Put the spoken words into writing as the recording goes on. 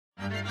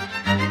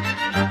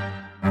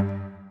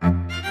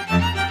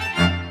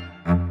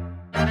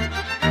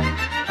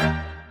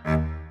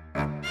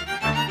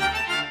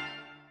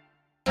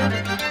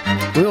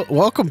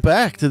Welcome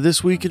back to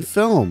This Week in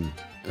Film.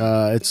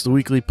 It's the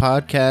weekly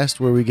podcast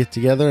where we get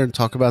together and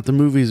talk about the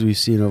movies we've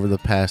seen over the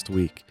past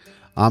week.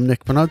 I'm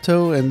Nick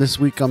Panotto, and this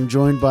week I'm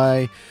joined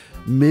by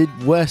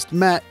Midwest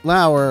Matt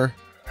Lauer.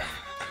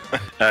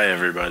 Hi,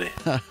 everybody.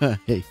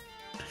 Hey.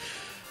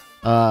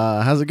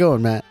 How's it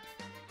going, Matt?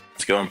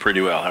 It's going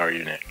pretty well. How are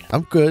you, Nick?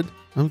 I'm good.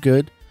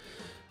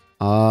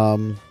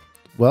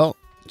 Well,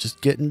 just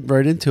getting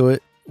right into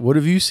it. What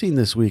have you seen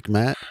this week,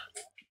 Matt?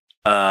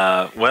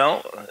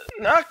 Well,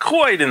 not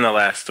quite in the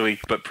last week,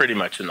 but pretty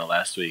much in the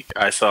last week.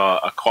 I saw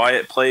A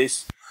Quiet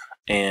Place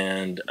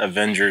and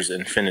Avengers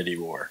Infinity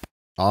War.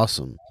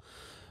 Awesome.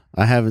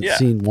 I haven't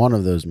seen one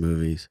of those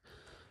movies.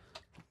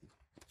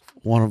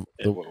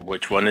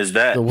 Which one is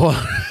that? The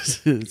one,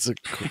 it's a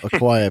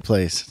Quiet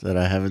Place that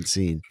I haven't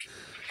seen.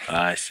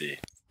 I see.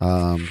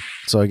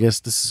 So I guess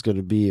this is going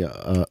to be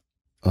a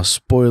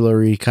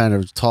spoilery kind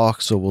of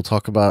talk. So we'll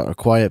talk about A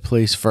Quiet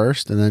Place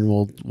first, and then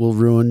we'll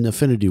ruin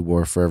Infinity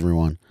War for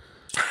everyone.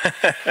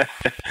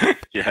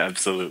 Yeah,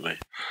 absolutely.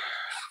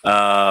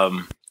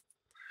 Well,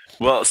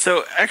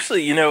 so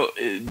actually,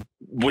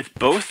 with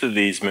both of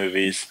these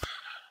movies,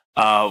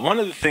 one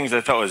of the things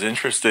I thought was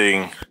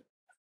interesting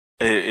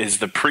is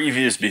the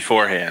previews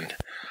beforehand.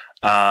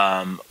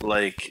 I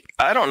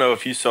don't know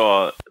if you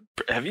saw.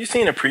 Have you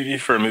seen a preview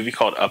for a movie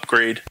called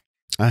Upgrade?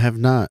 I have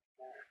not.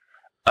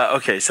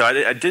 Okay, so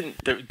I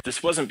didn't.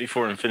 This wasn't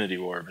before Infinity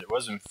War, but it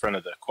was in front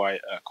of the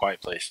Quiet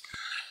Place,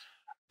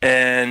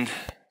 and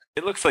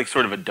it looks like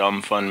sort of a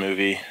dumb, fun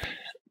movie.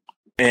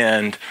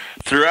 And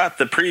throughout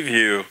the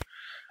preview,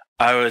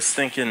 I was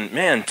thinking,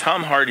 man,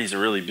 Tom Hardy's a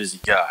really busy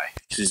guy.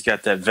 He's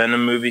got that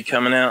Venom movie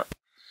coming out,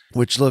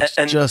 which looks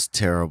just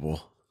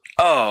terrible.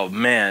 Oh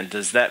man,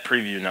 does that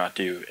preview not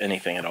do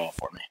anything at all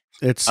for me?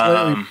 It's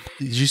slightly,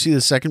 did you see the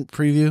second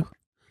preview?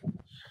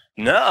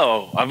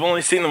 No, I've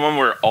only seen the one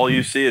where all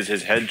you see is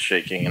his head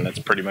shaking, and that's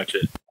pretty much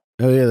it.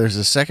 Oh yeah, there's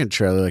a second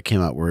trailer that came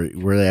out where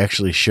they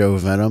actually show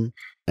Venom,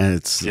 and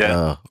it's it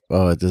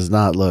does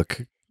not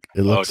look.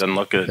 It doesn't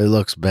look good. It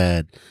looks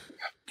bad.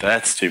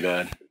 That's too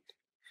bad,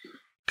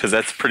 because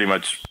that's pretty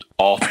much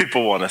all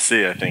people want to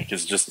see. I think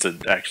is just to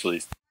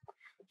actually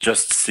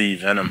just see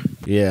Venom.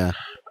 Yeah.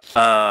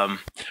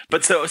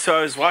 But so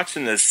I was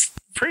watching this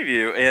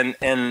preview,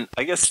 and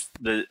I guess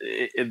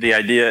the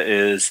idea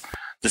is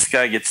this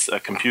guy gets a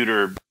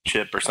computer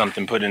chip or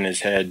something put in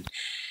his head,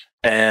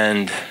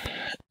 and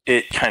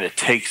it kind of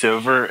takes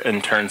over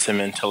and turns him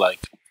into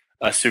like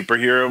a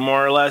superhero,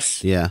 more or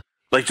less. Yeah.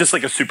 Just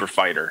like a super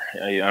fighter.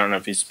 I don't know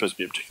if he's supposed to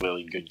be a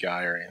particularly good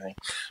guy or anything.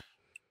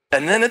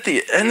 And then at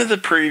the end of the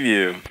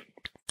preview,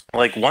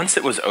 once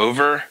it was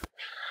over,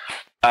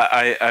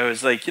 I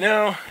was like,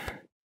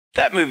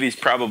 that movie's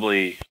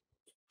probably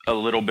a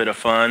little bit of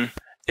fun.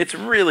 It's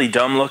really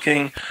dumb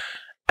looking.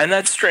 And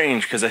that's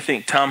strange because I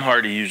think Tom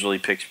Hardy usually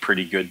picks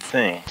pretty good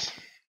things.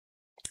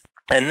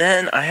 And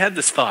then I had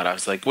this thought. I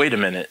was like, wait a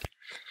minute.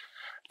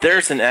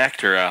 There's an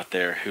actor out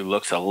there who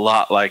looks a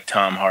lot like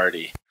Tom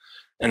Hardy.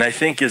 And I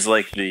think is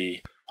like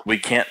the we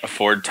can't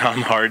afford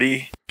Tom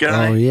Hardy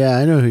guy. Oh, yeah.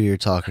 I know who you're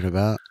talking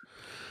about.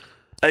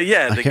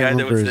 Yeah, the guy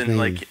that was in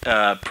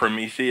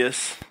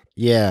Prometheus.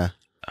 Yeah.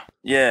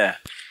 Yeah.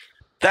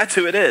 That's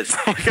who it is.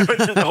 I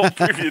went through the whole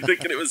preview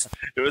thinking it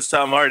was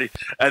Tom Hardy,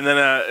 and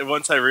then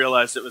once I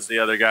realized it was the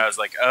other guy, I was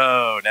like,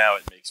 "Oh, now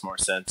it makes more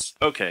sense."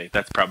 Okay,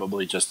 that's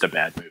probably just a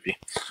bad movie.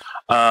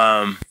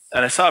 And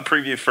I saw a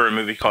preview for a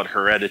movie called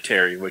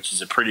Hereditary, which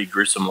is a pretty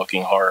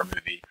gruesome-looking horror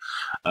movie,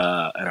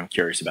 and I'm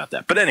curious about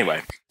that. But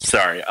anyway,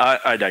 sorry,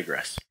 I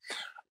digress.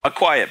 A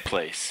Quiet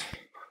Place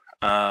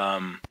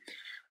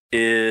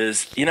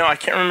is I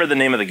can't remember the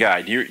name of the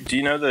guy. Do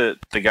you know the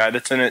guy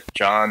that's in it?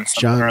 John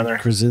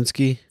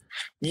Krasinski.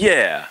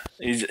 Yeah,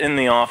 he's in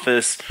The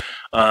Office.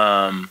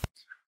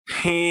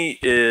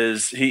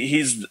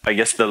 He's I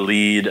guess the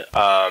lead,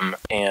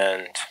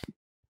 and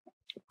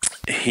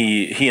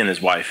he and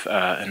his wife,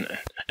 and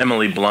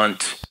Emily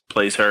Blunt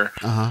plays her.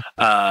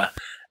 Uh-huh.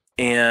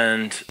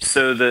 And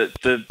so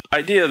the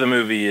idea of the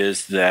movie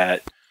is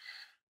that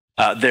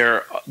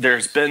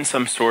there's been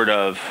some sort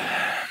of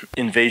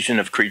invasion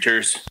of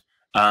creatures,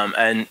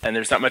 and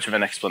there's not much of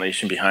an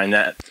explanation behind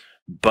that,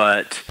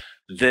 but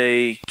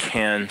they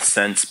can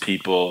sense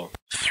people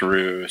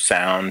through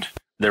sound.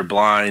 They're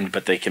blind,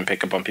 but they can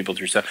pick up on people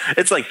through sound.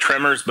 It's like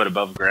Tremors, but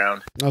above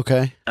ground.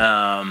 Okay.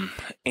 And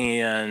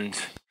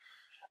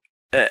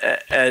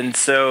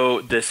so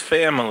this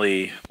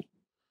family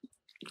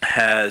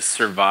has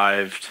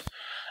survived,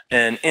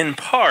 and in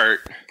part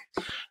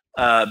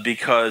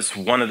because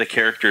one of the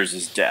characters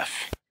is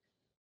deaf,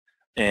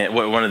 and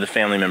one of the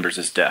family members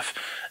is deaf,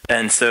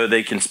 and so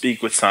they can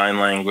speak with sign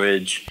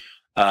language.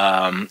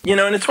 And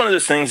it's one of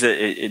those things that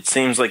it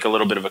seems like a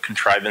little bit of a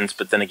contrivance,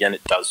 but then again,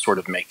 it does sort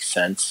of make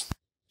sense.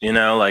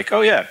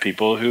 Oh yeah,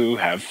 people who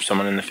have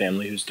someone in the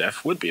family who's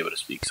deaf would be able to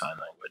speak sign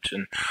language,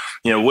 and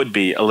would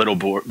be a little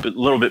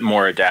bit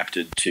more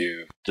adapted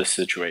to the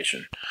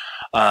situation.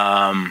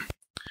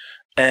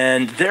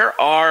 And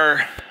there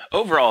are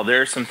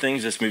some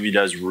things this movie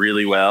does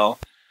really well,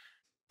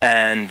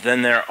 and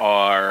then there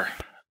are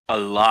a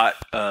lot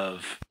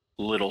of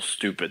little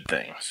stupid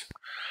things.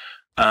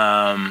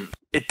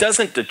 It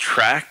doesn't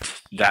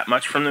detract that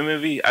much from the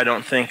movie, I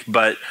don't think,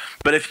 but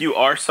if you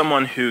are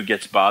someone who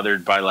gets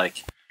bothered by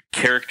like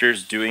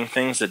characters doing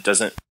things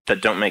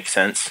that don't make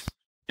sense,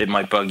 it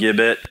might bug you a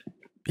bit.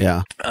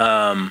 Yeah.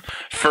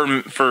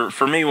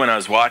 For me, when I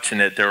was watching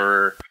it, there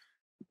were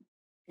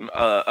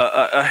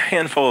a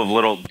handful of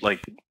little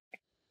like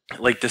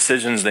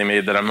decisions they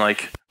made that I'm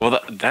like,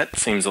 well, that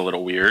seems a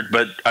little weird,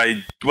 but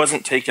I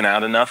wasn't taken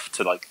out enough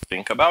to like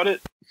think about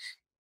it.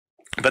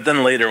 But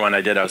then later when I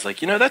did, I was like,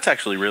 that's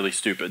actually really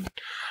stupid.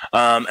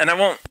 And I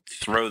won't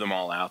throw them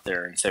all out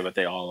there and say what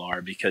they all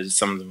are because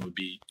some of them would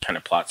be kind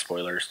of plot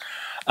spoilers.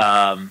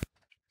 But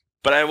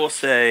I will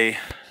say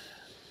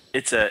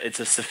it's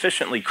a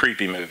sufficiently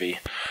creepy movie.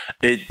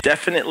 It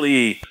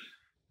definitely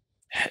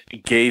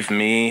gave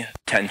me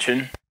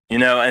tension,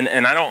 and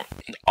I don't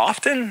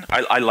often,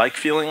 I like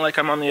feeling like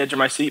I'm on the edge of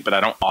my seat, but I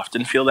don't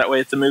often feel that way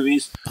at the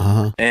movies.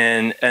 Uh-huh.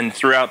 And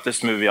throughout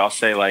this movie, I'll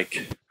say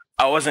like,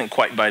 I wasn't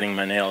quite biting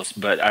my nails,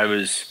 but I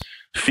was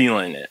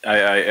feeling it.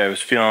 I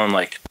was feeling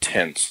like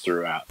tense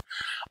throughout.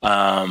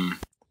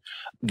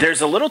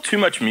 There's a little too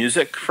much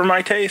music for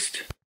my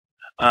taste,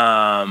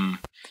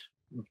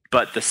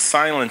 but the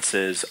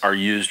silences are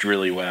used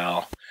really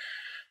well.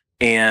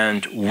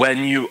 And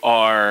when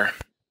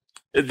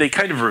they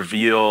kind of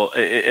reveal,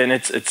 and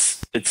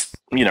it's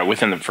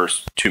within the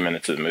first 2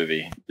 minutes of the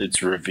movie,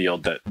 it's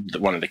revealed that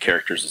one of the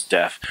characters is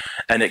deaf,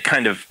 and it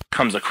kind of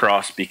comes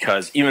across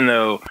because even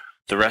though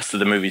the rest of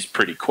the movie's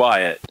pretty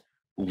quiet,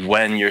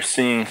 when you're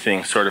seeing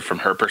things sort of from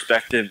her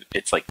perspective,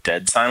 it's like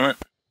dead silent.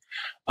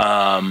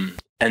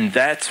 And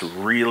that's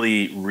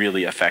really,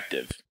 really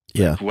effective.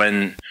 Yeah.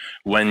 When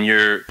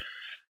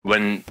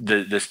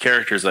this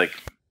character's like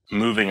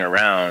moving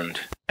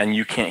around and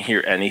you can't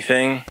hear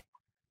anything,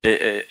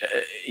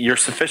 you're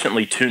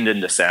sufficiently tuned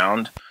into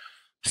sound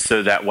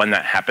so that when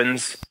that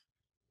happens,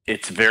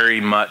 it's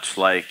very much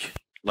like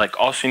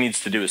all she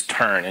needs to do is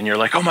turn and you're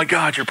like, oh my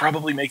God, you're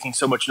probably making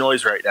so much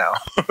noise right now.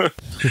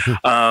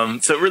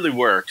 So it really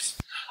works.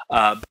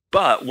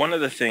 But one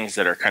of the things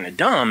that are kind of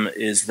dumb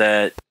is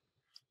that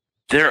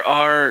there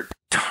are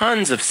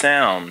tons of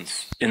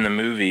sounds in the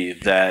movie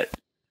that,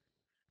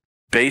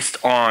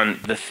 based on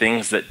the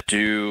things that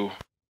do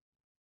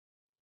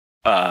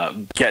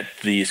get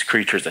these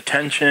creatures'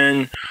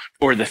 attention,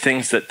 or the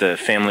things that the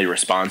family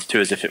responds to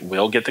as if it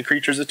will get the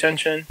creature's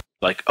attention,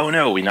 like, oh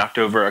no, we knocked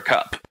over a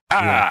cup.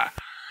 Yeah.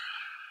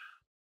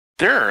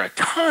 There are a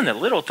ton of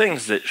little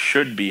things that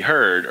should be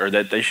heard or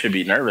that they should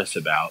be nervous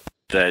about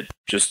that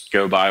just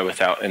go by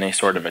without any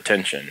sort of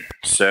attention.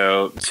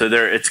 So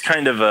there, it's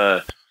kind of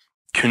a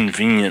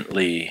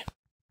conveniently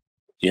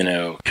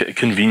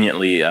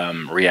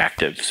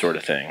reactive sort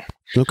of thing.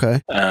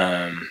 Okay.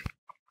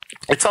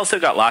 It's also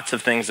got lots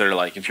of things that are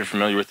like, if you're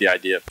familiar with the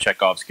idea of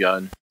Chekhov's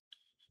gun,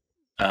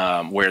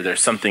 where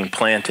there's something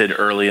planted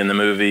early in the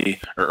movie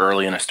or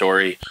early in a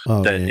story,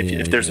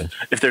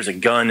 if there's a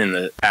gun in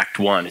the Act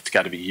 1, it's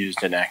got to be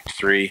used in Act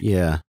 3.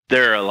 Yeah.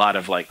 There are a lot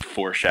of like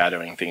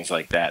foreshadowing things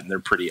like that, and they're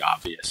pretty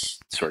obvious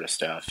sort of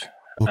stuff.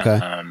 Okay.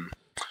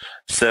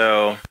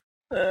 So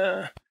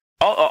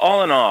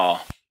all in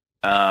all,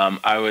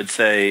 I would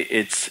say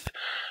it's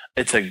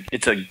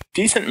a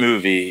decent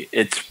movie.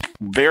 It's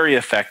very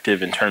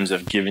effective in terms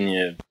of giving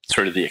you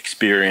sort of the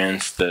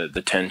experience,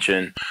 the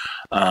tension.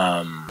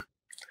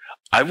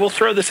 I will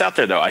throw this out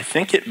there, though. I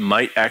think it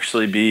might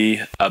actually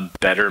be a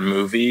better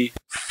movie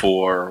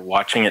for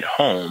watching at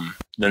home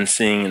than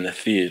seeing in the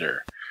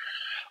theater.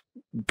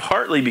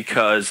 Partly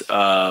because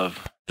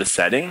of the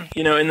setting,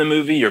 in the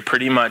movie, you're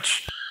pretty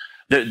much,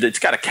 it's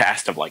got a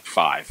cast of like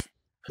 5.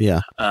 Yeah.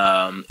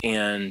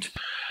 And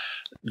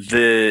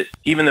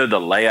even though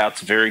the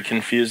layout's very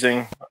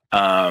confusing,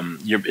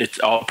 it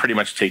all pretty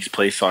much takes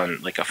place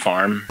on like a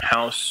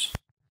farmhouse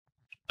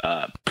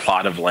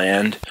plot of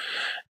land,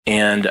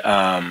 and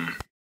uh-oh,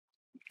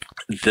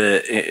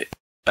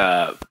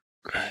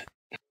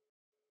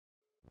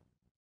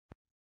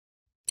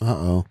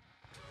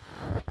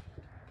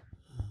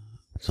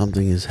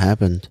 something has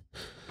happened.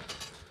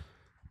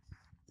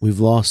 We've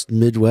lost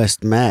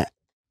Midwest Matt.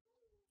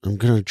 I'm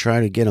gonna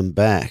try to get him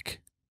back.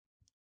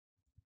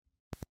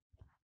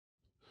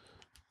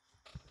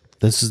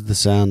 This is the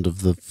sound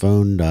of the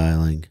phone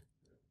dialing.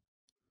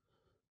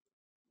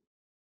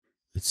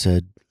 It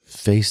said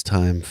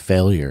FaceTime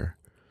failure.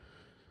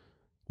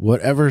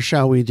 Whatever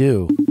shall we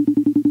do?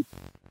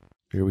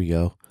 Here we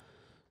go.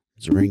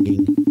 It's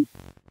ringing.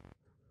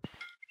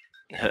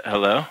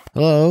 Hello?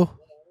 Hello?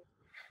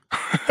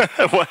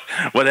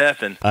 What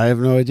happened? I have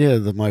no idea.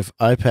 My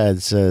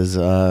iPad says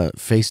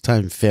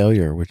FaceTime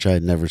failure, which I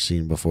had never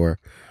seen before.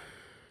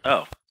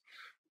 Oh.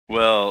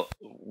 Well,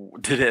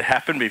 did it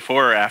happen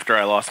before or after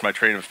I lost my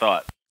train of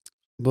thought?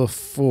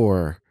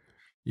 Before.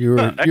 You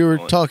were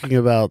talking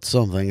about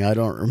something. I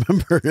don't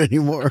remember it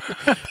anymore.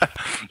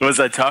 Was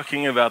I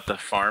talking about the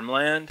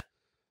farmland?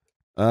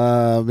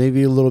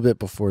 Maybe a little bit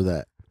before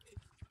that.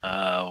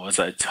 Was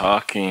I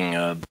talking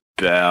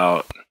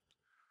about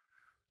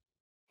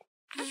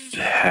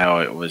how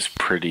it was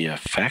pretty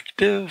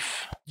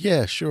effective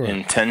Yeah, sure.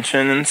 in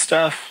tension and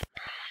stuff.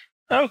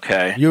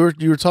 Okay. You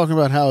were talking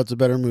about how it's a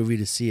better movie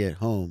to see at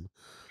home.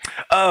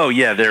 Oh,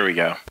 yeah, there we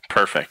go.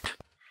 Perfect.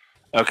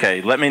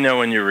 Okay, let me know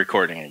when you're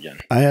recording again.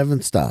 I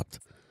haven't stopped.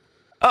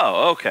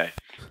 Oh, okay.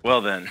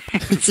 Well then,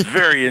 it's a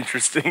very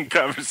interesting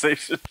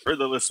conversation for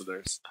the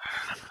listeners.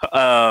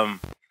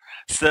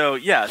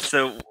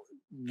 So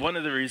one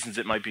of the reasons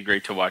it might be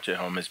great to watch at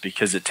home is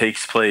because it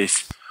takes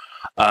place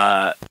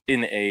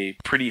in a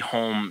pretty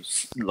home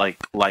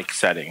like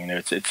setting. You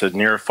know, it's a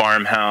near a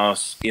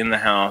farmhouse, in the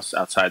house,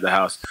 outside the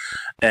house,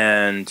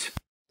 and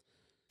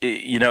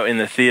you know, in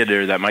the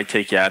theater that might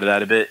take you out of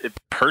that a bit.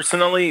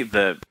 Personally,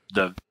 the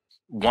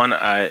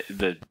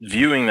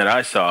viewing that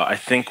I saw, I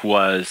think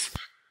was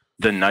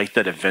the night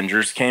that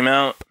Avengers came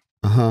out.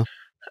 Uh-huh.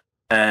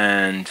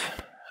 And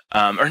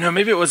or no,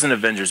 maybe it wasn't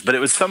Avengers, but it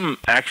was some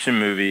action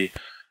movie,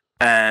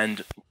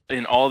 and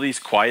in all these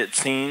quiet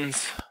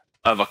scenes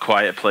of A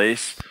Quiet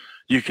Place,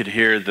 you could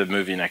hear the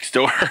movie next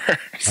door.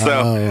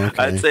 So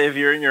okay. I'd say if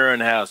you're in your own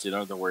house, you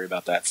don't have to worry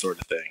about that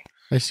sort of thing.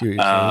 I see what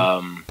you're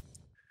saying.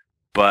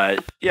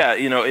 But yeah,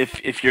 you know,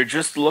 if you're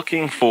just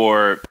looking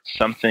for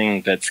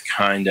something that's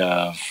kind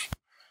of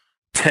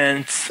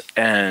tense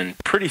and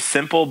pretty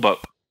simple, but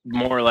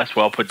more or less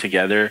well put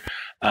together,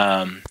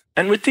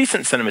 and with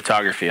decent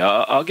cinematography,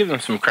 I'll give them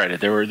some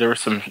credit. There were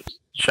some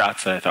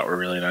shots that I thought were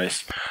really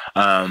nice.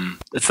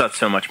 It's not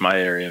so much my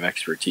area of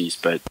expertise,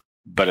 but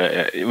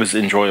it was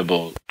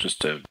enjoyable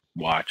just to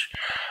watch.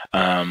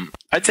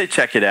 I'd say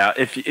check it out.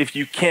 If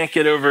you can't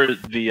get over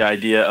the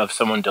idea of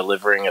someone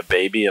delivering a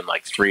baby in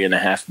like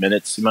 3.5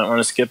 minutes, you might want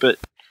to skip it.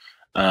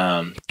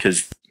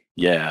 Because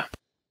yeah,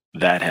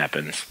 that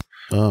happens.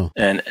 Oh,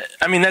 and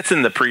I mean that's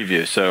in the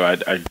preview, so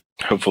I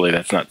hopefully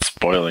that's not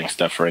spoiling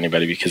stuff for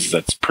anybody, because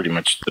that's pretty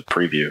much the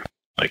preview,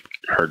 like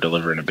her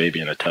delivering a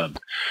baby in a tub.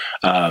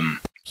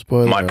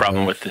 spoiler. My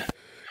problem with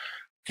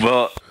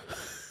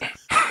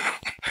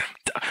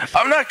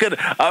I'm not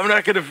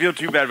gonna feel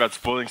too bad about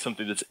spoiling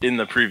something that's in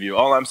the preview.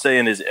 All I'm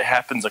saying is it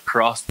happens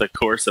across the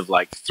course of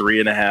like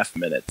 3.5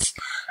 minutes,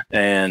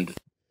 and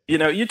you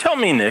know, you tell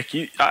me, Nick.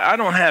 I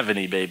don't have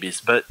any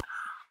babies, but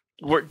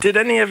did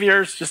any of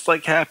yours just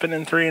like happen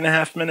in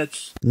 3.5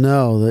 minutes?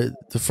 No,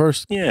 the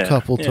first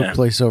couple took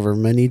place over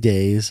many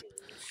days.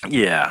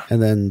 Yeah,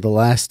 and then the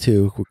last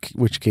two,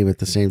 which came at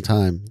the same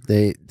time,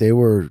 they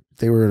were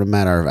in a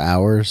matter of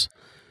hours,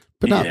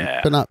 but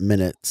not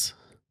minutes.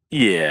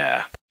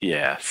 Yeah.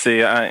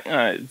 See,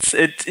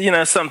 it's you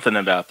know, something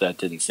about that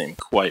didn't seem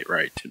quite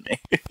right to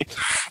me.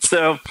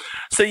 So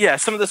yeah,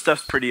 some of the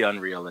stuff's pretty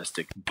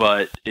unrealistic,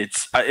 but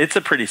it's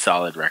a pretty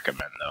solid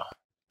recommend though.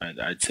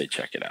 I'd say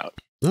check it out.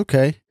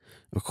 Okay,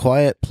 A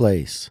Quiet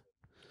Place.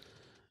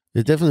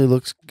 It definitely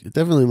looks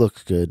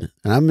good,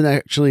 and I'm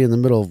actually in the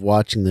middle of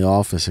watching The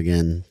Office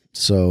again,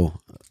 so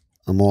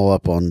I'm all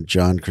up on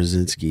John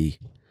Krasinski.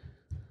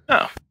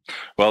 Oh,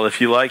 well, if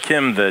you like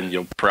him, then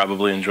you'll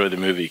probably enjoy the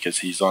movie because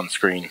he's on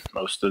screen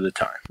most of the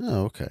time.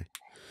 Oh, okay.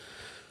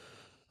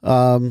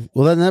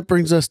 Well, then that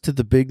brings us to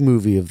the big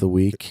movie of the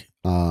week,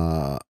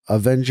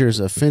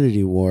 Avengers: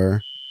 Infinity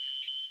War.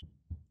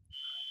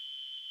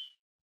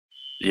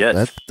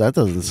 Yes. That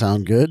doesn't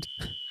sound good.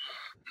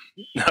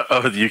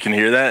 Oh, you can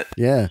hear that?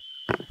 Yeah.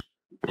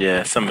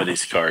 Yeah,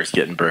 somebody's car is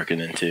getting broken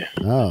into.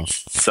 Oh.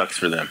 Sucks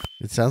for them.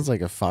 It sounds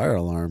like a fire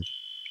alarm.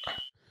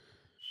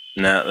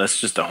 No,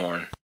 that's just a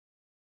horn.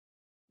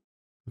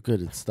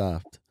 Good, it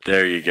stopped.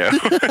 There you go.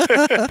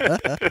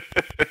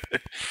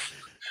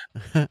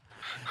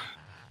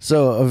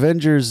 So,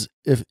 Avengers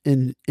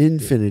in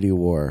Infinity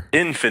War.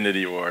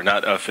 Infinity War,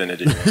 not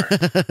Affinity War.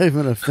 I have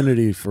an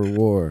affinity for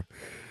war.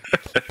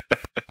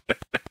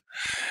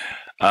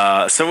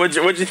 So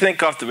what'd you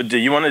think off do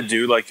you want to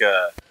do like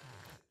a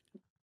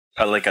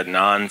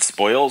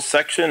non-spoils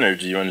section, or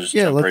do you want to just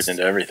jump right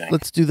into everything?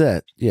 Let's do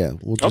that. Yeah,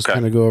 we'll just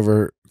kind of go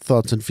over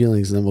thoughts and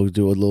feelings, and then we'll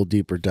do a little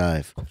deeper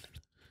dive.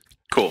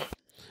 Cool.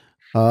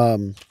 I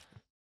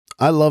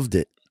loved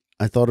it.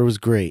 I thought it was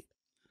great.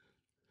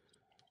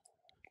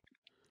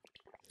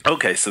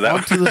 Okay, so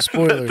that to the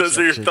spoilers. Those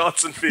are your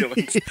thoughts and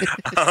feelings.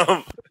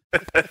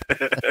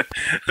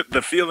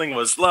 The feeling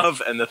was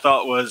love, and the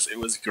thought was it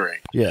was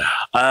great. Yeah.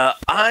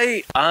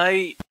 I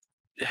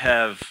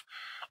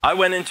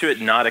went into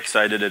it not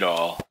excited at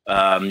all.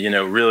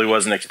 Really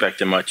wasn't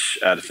expecting much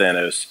out of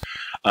Thanos.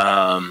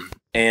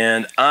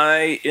 And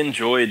I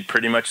enjoyed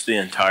pretty much the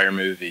entire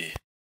movie.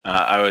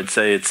 I would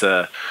say it's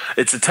a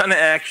ton of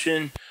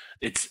action.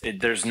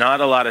 There's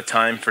not a lot of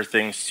time for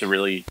things to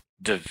really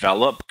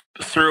develop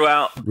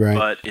throughout, right.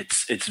 But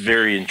it's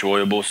very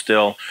enjoyable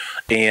still.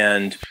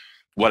 And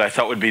what I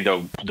thought would be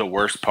the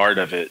worst part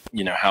of it,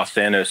 you know, how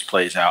Thanos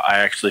plays out, I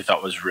actually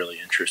thought was really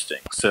interesting.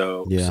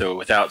 So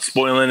without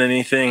spoiling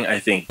anything, I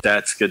think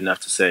that's good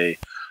enough to say,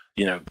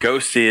 you know, go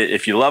see it.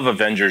 If you love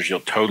Avengers,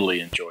 you'll totally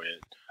enjoy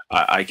it.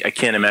 I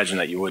can't imagine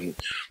that you wouldn't.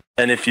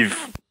 And if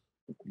you've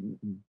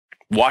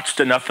watched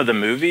enough of the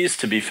movies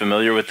to be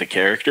familiar with the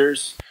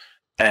characters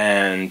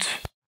and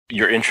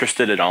you're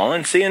interested at all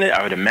in seeing it,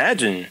 I would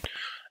imagine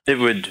it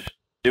would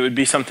it would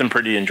be something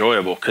pretty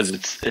enjoyable because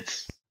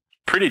it's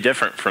pretty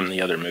different from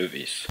the other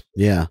movies.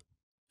 Yeah,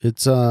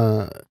 it's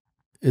a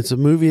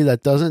movie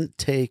that doesn't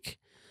take.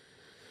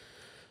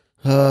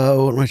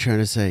 What am I trying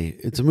to say?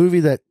 It's a movie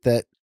that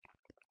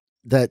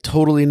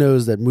totally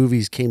knows that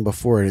movies came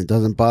before it. And it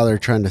doesn't bother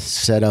trying to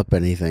set up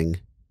anything.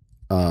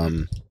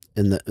 And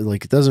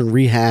it doesn't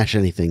rehash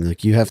anything.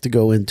 Like, you have to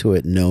go into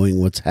it knowing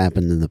what's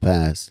happened in the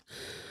past.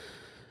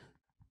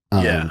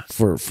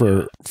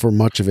 For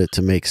much of it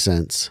to make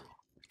sense.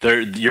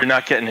 You're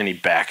not getting any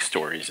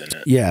backstories in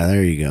it. Yeah,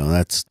 there you go.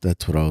 That's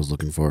what I was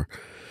looking for.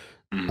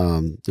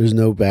 There's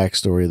no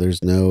backstory.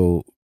 There's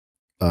no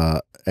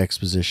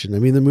exposition. I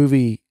mean, the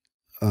movie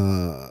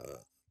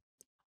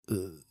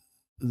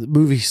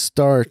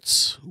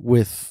starts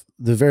with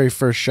the very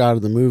first shot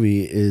of the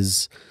movie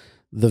is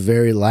the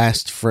very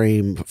last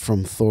frame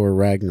from Thor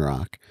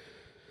Ragnarok.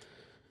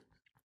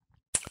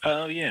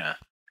 Oh yeah.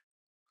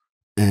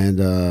 And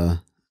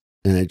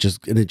it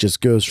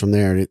just goes from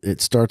there.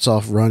 It starts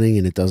off running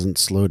and it doesn't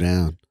slow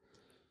down.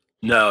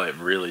 No, it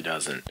really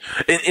doesn't.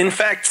 In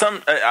fact,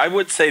 I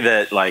would say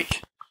that,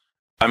 like,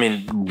 I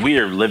mean, we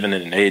are living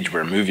in an age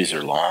where movies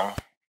are long,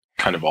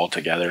 kind of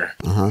altogether.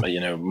 You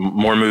know,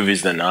 more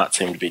movies than not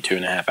seem to be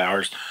 2.5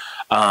 hours.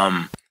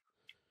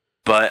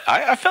 But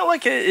I felt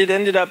like it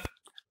ended up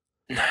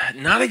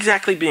not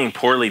exactly being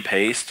poorly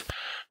paced,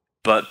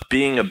 but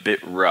being a bit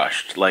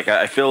rushed. Like,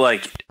 I feel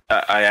like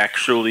I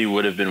actually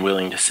would have been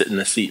willing to sit in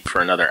the seat for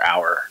another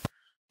hour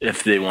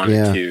if they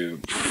wanted to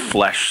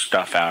flesh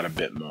stuff out a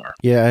bit more.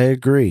 Yeah, I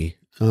agree.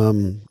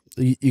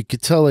 You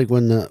could tell, like,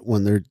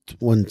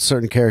 when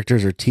certain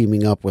characters are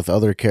teaming up with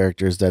other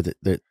characters that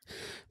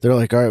they're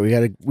like, all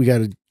right, we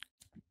gotta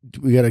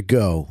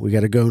go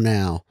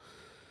now.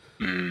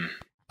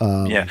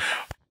 Yeah.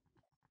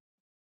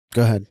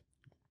 Go ahead.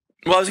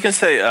 Well, I was gonna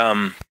say,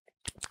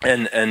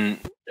 and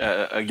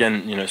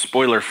again, you know,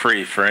 spoiler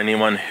free for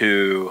anyone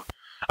who,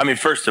 I mean,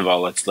 first of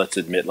all, let's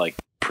admit, like,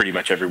 pretty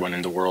much everyone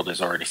in the world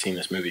has already seen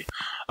this movie.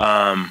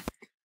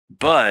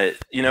 But,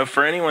 you know,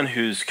 for anyone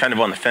who's kind of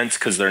on the fence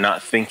because they're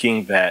not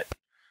thinking that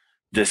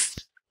this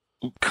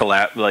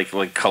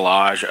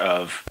collage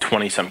of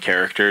 20-some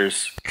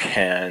characters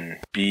can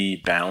be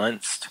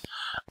balanced,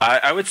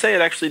 I would say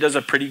it actually does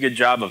a pretty good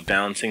job of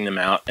balancing them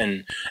out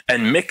and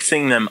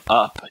mixing them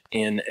up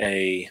in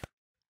a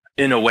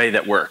way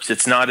that works.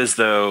 It's not as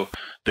though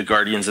the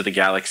Guardians of the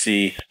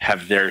Galaxy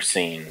have their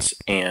scenes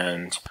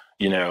and,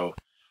 you know,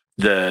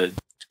 the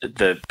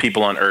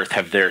people on Earth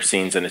have their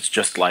scenes and it's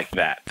just like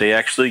that. They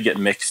actually get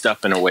mixed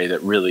up in a way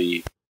that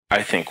really,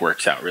 I think,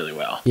 works out really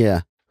well.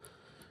 Yeah,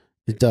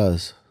 it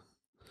does.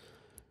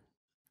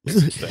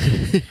 A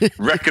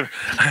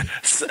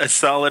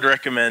solid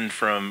recommend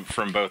from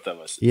both of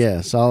us. Yeah,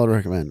 solid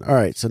recommend. All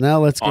right, so now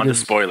let's get into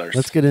spoilers.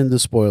 Let's get into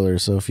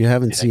spoilers. So if you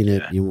haven't seen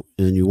it, you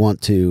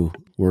want to,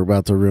 we're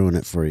about to ruin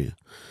it for you.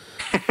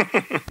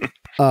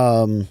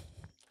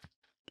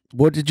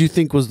 What did you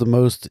think was the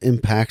most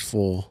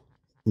impactful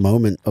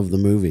moment of the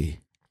movie?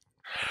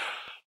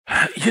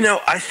 You know,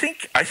 I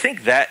think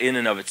that in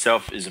and of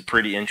itself is a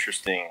pretty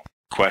interesting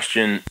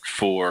question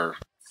for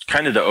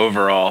kind of the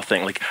overall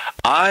thing. Like,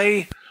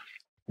 I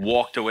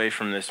walked away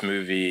from this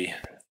movie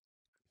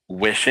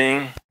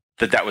wishing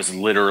that was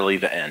literally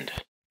the end.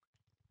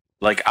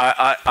 Like,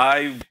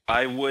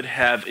 I would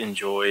have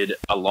enjoyed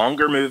a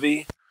longer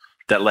movie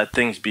that let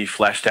things be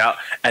fleshed out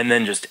and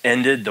then just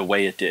ended the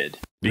way it did.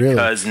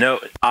 Because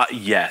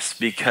yes,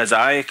 because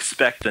I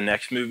expect the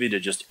next movie to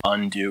just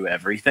undo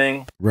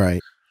everything.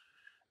 Right.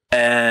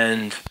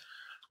 And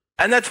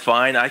that's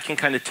fine. I can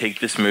kind of take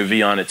this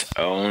movie on its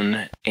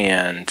own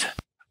and,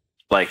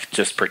 like,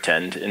 just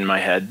pretend in my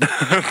head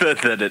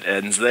that it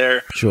ends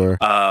there. Sure.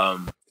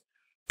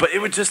 But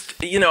it would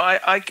just, you know,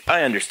 I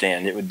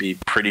understand it would be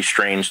pretty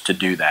strange to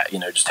do that, you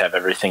know, just have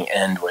everything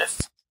end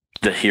with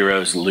the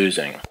heroes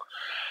losing.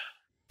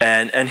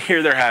 And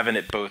here they're having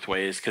it both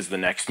ways because the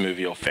next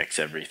movie will fix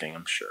everything,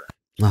 I'm sure.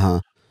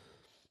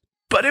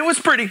 But it was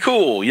pretty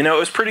cool. You know, it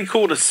was pretty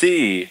cool to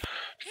see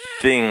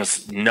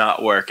things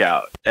not work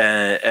out.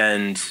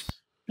 And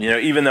you know,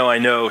 even though I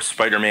know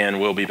Spider-Man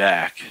will be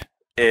back,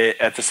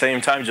 at the same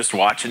time, just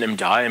watching him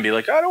die and be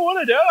like, I don't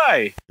want to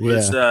die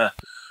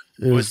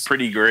was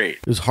pretty great.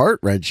 It was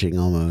heart-wrenching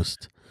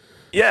almost.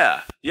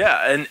 Yeah.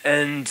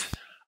 And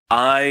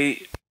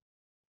I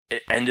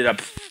ended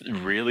up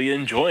really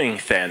enjoying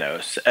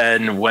Thanos.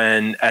 And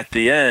when at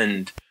the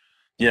end,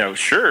 you know,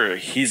 sure,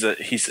 he's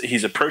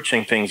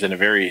approaching things in a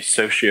very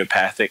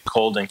sociopathic,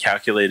 cold and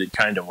calculated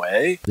kind of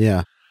way.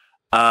 Yeah.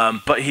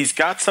 But he's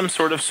got some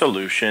sort of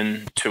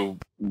solution to,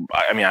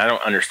 I mean, I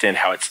don't understand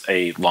how it's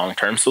a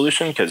long-term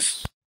solution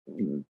because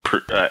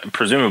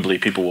presumably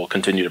people will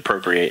continue to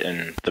procreate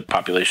and the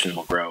population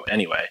will grow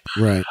anyway.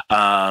 Right.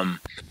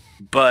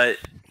 But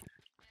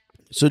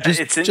so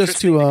it's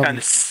interesting to kind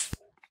of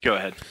go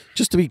ahead.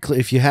 Just to be clear,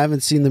 if you haven't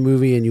seen the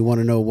movie and you want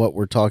to know what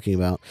we're talking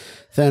about,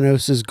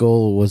 Thanos'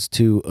 goal was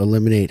to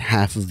eliminate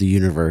half of the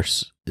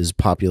universe's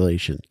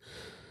population.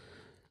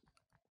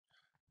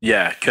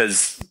 Yeah,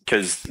 because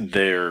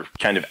they're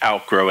kind of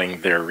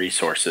outgrowing their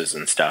resources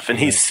and stuff, and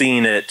he's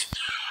seen it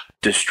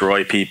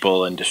destroy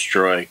people and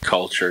destroy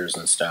cultures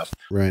and stuff,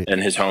 Right. in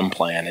his home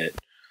planet.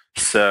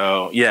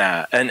 So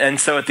yeah, and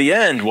so at the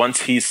end,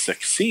 once he's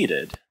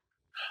succeeded,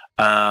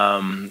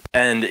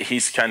 and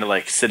he's kind of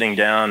like sitting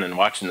down and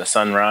watching the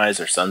sunrise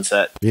or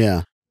sunset.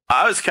 Yeah.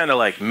 I was kind of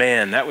like,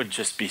 man, that would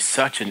just be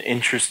such an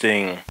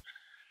interesting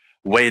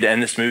way to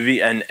end this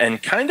movie,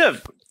 and kind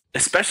of,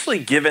 especially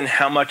given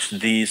how much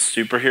these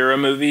superhero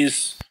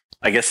movies,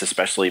 I guess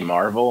especially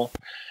Marvel,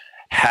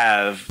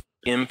 have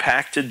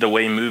impacted the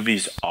way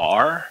movies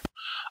are.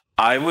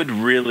 I would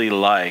really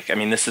like, I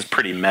mean, this is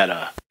pretty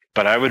meta,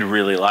 but I would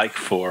really like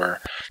for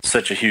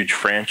such a huge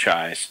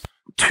franchise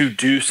to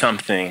do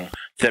something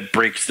that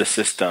breaks the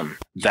system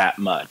that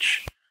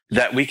much,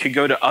 that we could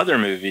go to other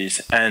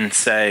movies and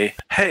say,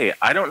 hey,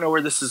 I don't know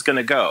where this is going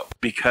to go,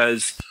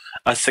 because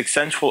a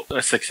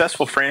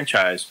successful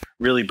franchise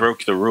really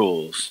broke the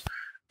rules,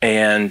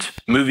 and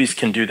movies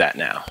can do that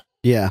now.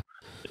 Yeah.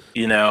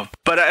 You know,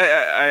 but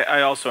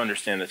I also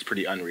understand that's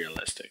pretty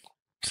unrealistic.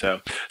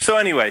 So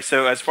anyway,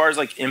 so as far as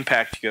like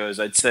impact goes,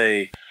 I'd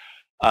say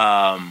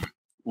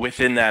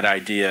within that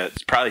idea,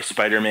 it's probably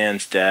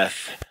Spider-Man's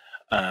death,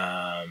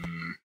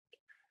 and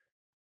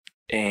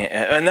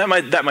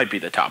that might be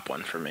the top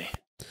one for me.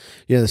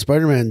 Yeah, the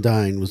Spider-Man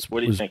dying was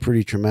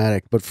pretty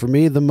traumatic. But for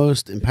me, the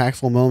most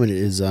impactful moment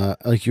is,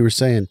 like you were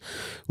saying,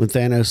 when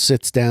Thanos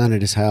sits down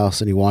at his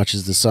house and he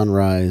watches the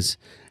sunrise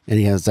and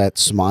he has that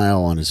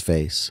smile on his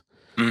face.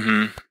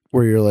 Mm-hmm.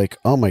 Where you're like,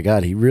 oh my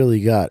God, he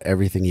really got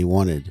everything he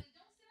wanted.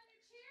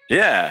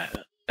 Yeah,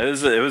 it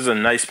was a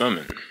nice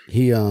moment.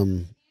 He,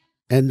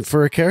 and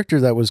for a character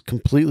that was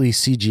completely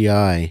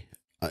CGI,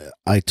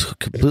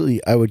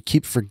 I would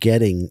keep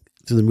forgetting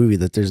through the movie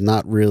that there's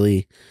not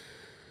really...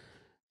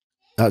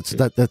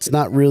 That's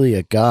not really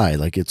a guy.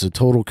 Like, it's a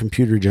total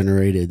computer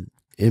generated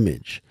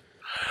image.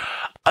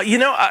 You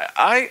know,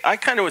 I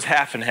kind of was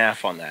half and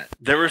half on that.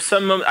 There were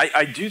some moments,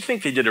 I do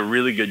think they did a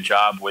really good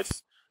job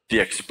with the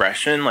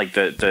expression, like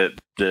the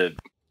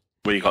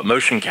what do you call it,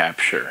 motion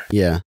capture.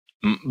 Yeah,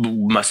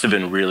 must have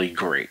been really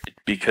great,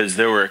 because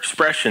there were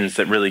expressions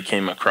that really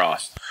came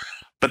across,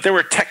 but there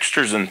were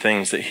textures and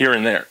things that here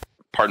and there,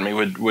 pardon me,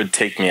 would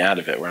take me out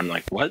of it. Where I'm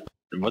like,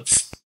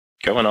 what's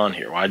going on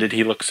here? Why did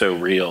he look so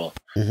real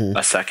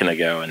a second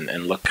ago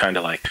and look kind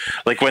of like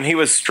when he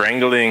was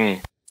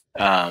strangling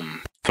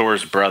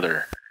Thor's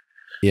brother?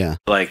 Yeah,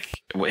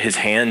 like his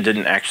hand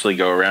didn't actually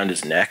go around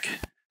his neck,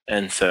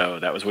 and so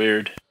that was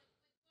weird.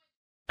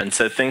 And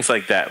so things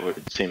like that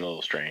would seem a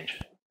little strange.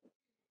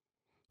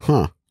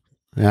 Huh.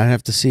 I'd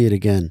have to see it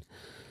again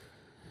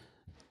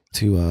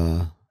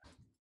to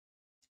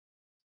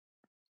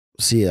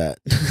see that.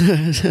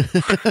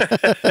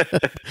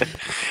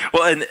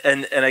 Well,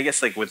 and I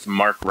guess like with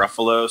Mark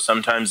Ruffalo,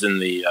 sometimes in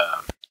the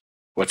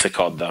what's it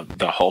called,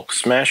 the Hulk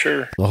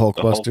Smasher, the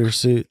Hulkbuster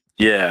suit.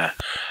 Yeah,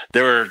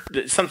 there were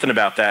something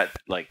about that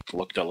like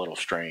looked a little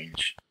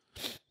strange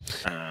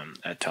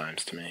at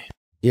times to me.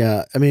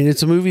 Yeah, I mean,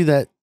 it's a movie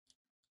that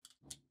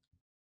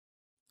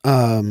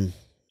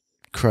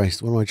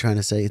Christ, what am I trying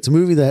to say? It's a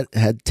movie that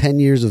had 10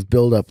 years of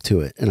build up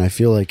to it, and I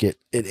feel like it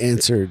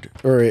answered,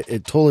 or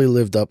it totally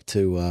lived up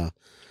to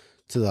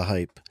the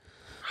hype.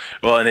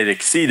 Well, and it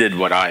exceeded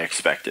what I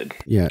expected.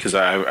 Yeah, because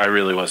I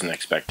really wasn't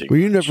expecting. Well,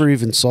 you never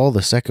even saw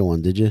the second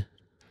one, did you?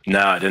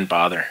 No, I didn't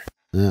bother.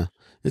 Yeah,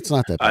 it's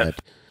not that bad.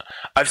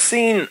 I've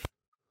seen,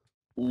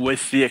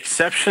 with the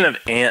exception of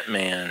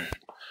Ant-Man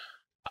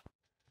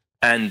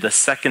and the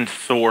second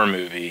Thor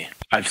movie,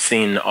 I've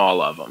seen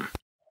all of them.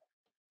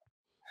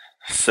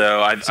 So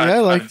I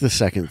like the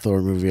second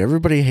Thor movie.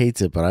 Everybody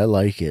hates it, but I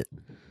like it.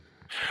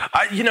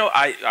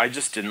 I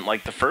just didn't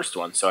like the first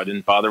one, so I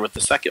didn't bother with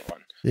the second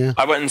one. Yeah.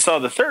 I went and saw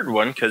the third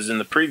one because in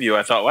the preview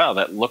I thought, wow,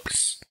 that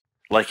looks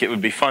like it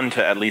would be fun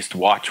to at least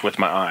watch with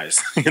my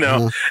eyes, you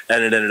know?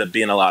 And it ended up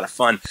being a lot of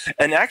fun.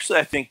 And actually,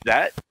 I think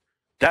that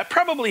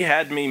probably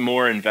had me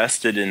more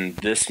invested in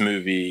this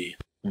movie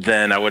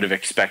than I would have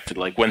expected.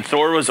 Like when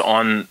Thor was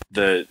on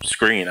the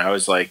screen, I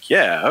was like,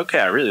 yeah, okay,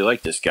 I really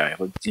like this guy.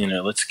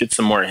 Let's get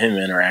some more of him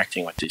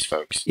interacting with these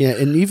folks. Yeah,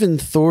 and even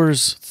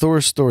Thor's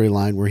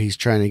storyline where he's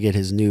trying to get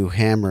his new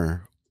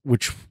hammer,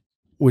 which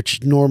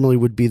normally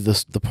would be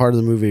the part of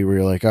the movie where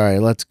you're like, all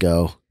right, let's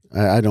go.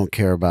 I don't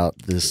care about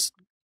this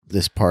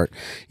part.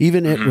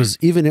 Even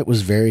it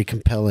was very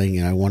compelling,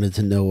 and I wanted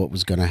to know what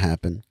was going to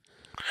happen.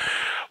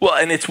 Well,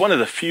 and it's one of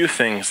the few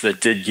things that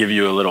did give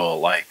you a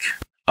little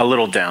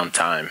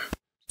downtime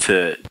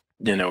to,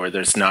 where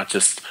there's not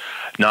just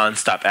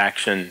nonstop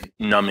action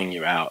numbing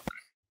you out.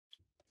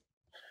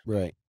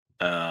 Right.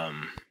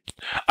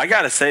 I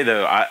gotta say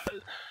though,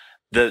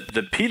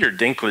 the Peter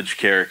Dinklage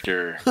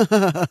character,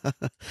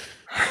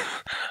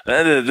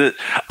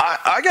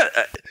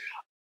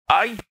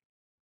 I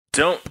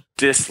don't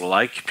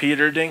dislike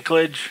Peter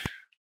Dinklage,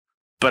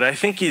 but I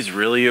think he's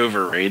really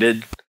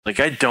overrated. Like,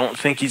 I don't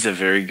think he's a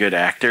very good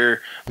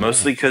actor,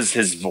 mostly because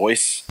his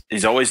voice,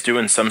 he's always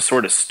doing some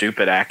sort of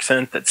stupid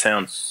accent that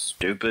sounds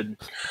stupid.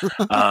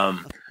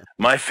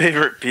 My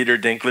favorite Peter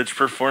Dinklage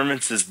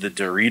performance is the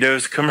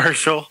Doritos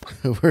commercial.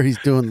 Where he's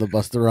doing the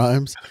Busta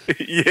Rhymes.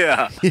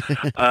 Yeah.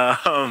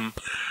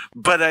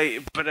 But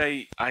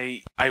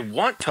I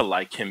want to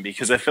like him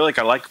because I feel like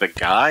I like the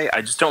guy.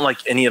 I just don't like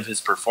any of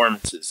his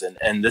performances.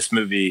 And this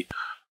movie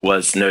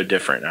was no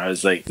different. I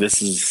was like,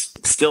 this is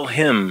still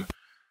him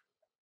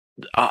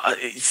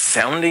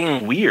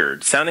sounding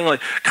weird, sounding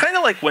like kind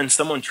of like when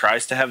someone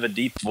tries to have a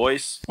deep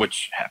voice,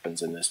 which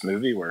happens in this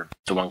movie where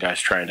the one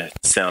guy's trying to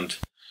sound,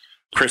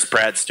 Chris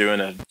Pratt's doing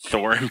a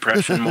Thor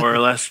impression more or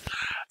less.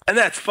 And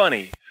that's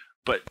funny.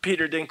 But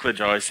Peter Dinklage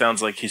always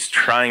sounds like he's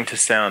trying to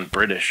sound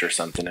British or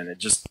something, and it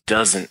just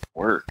doesn't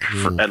work,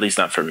 at least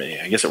not for me.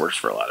 I guess it works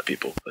for a lot of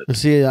people. But.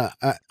 See,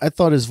 I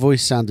thought his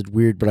voice sounded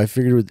weird, but I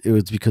figured it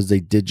was because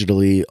they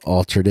digitally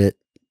altered it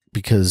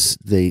because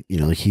they,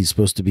 he's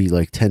supposed to be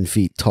like 10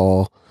 feet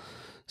tall,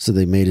 so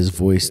they made his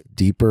voice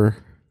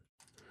deeper.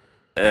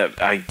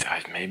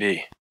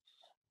 Maybe.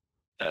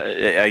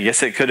 I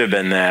guess it could have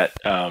been that,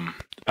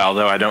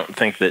 although I don't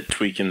think that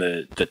tweaking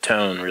the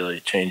tone really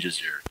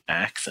changes your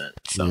accent,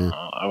 so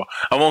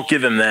I won't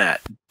give him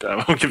that. I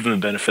won't give him the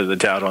benefit of the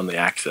doubt on the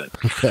accent.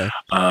 Okay.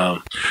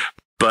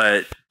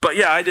 But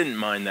yeah, I didn't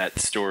mind that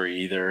story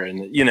either.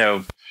 And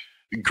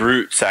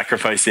Groot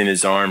sacrificing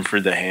his arm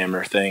for the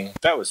hammer thing,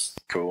 that was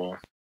cool.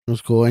 It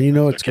was cool, and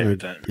it's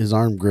his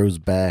arm grows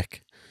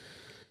back.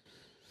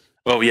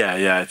 Oh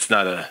yeah, it's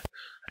not a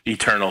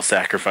eternal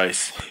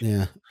sacrifice.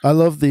 Yeah, I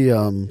love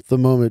the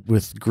moment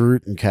with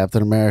Groot and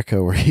Captain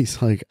America where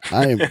he's like,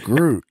 "I am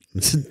Groot."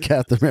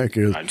 Captain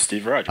America goes, I'm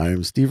Steve Rogers. I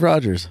am Steve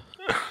Rogers.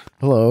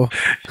 Hello.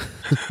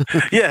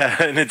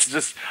 Yeah, and it's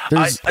just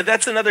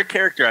that's another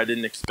character I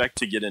didn't expect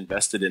to get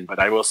invested in, but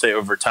I will say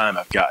over time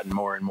I've gotten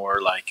more and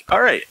more like,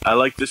 all right, I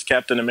like this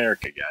Captain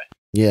America guy.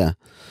 Yeah,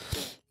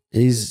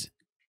 he's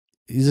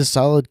a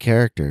solid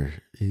character.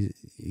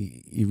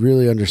 You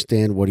really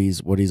understand what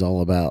he's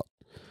all about.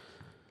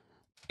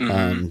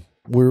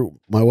 Mm-hmm.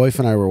 My wife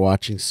and I were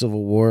watching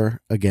Civil War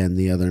again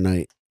the other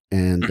night.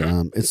 And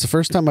it's the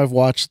first time I've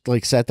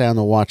sat down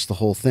and watched the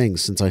whole thing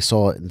since I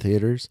saw it in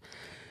theaters.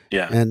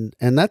 Yeah,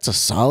 and that's a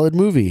solid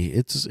movie.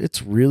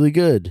 It's really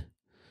good.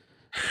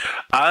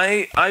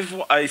 I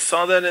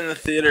saw that in the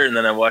theater, and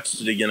then I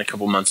watched it again a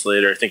couple months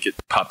later. I think it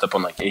popped up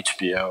on like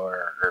HBO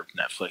or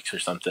Netflix or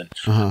something.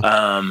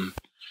 Uh-huh.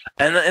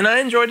 And I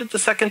enjoyed it the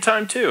second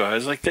time too. I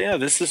was like, yeah,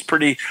 this is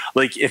pretty.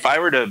 Like, if I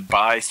were to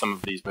buy some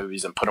of these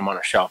movies and put them on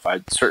a shelf,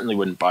 I certainly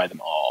wouldn't buy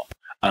them all.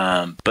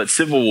 But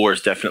Civil War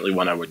is definitely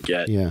one I would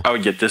get. Yeah. I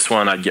would get this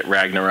one. I'd get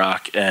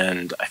Ragnarok,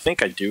 and I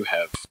think I do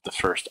have the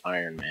first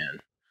Iron Man.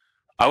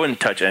 I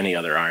wouldn't touch any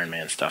other Iron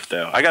Man stuff,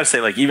 though. I gotta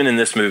say, like, even in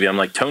this movie, I'm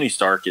like, Tony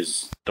Stark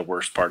is the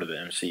worst part of the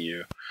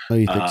MCU. Oh,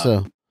 you think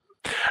so?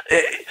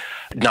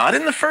 Not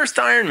in the first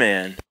Iron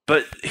Man,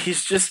 but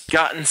he's just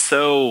gotten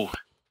so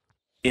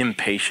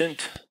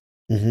impatient.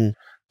 Mm-hmm.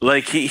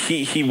 Like,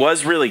 he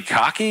was really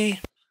cocky.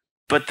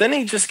 But then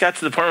he just got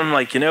to the point where I'm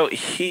like,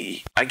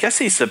 I guess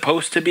he's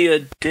supposed to be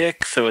a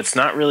dick, so it's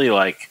not really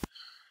like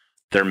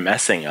they're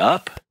messing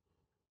up.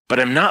 But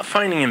I'm not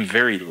finding him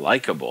very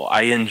likable.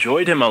 I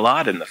enjoyed him a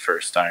lot in the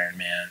first Iron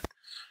Man,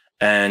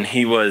 and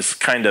he was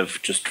kind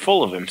of just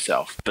full of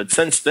himself. But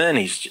since then,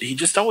 he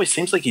just always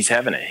seems like he's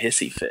having a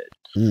hissy fit,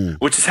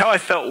 which is how I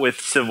felt with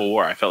Civil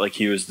War. I felt like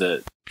he was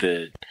the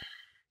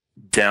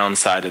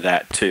downside of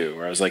that too,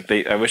 where I was like,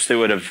 I wish they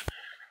would have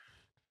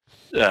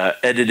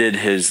edited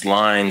his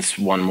lines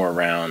one more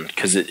round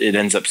because it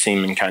ends up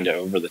seeming kind of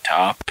over the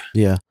top.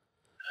 Yeah.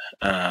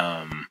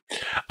 I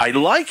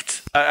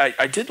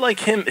did like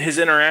his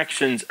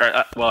interactions.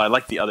 I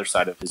liked the other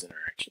side of his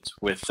interactions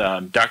with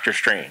Doctor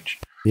Strange.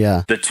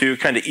 Yeah. The two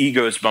kind of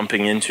egos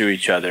bumping into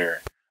each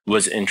other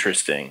was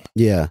interesting.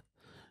 Yeah.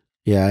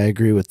 Yeah, I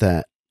agree with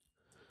that.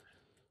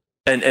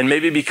 And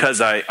maybe because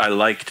I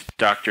liked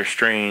Doctor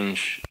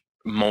Strange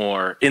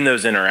more in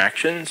those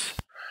interactions.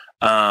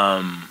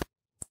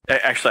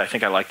 Actually, I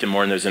think I liked him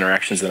more in those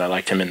interactions than I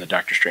liked him in the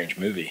Doctor Strange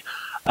movie.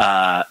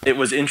 It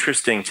was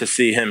interesting to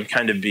see him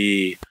kind of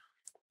be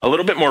a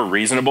little bit more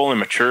reasonable and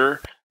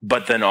mature,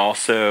 but then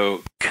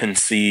also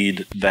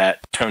concede that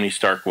Tony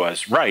Stark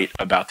was right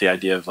about the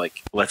idea of,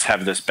 like, let's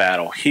have this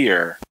battle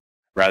here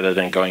rather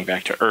than going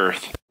back to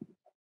Earth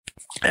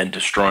and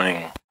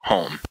destroying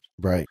home.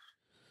 Right.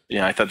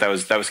 Yeah, I thought that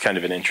was kind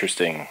of an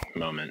interesting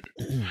moment.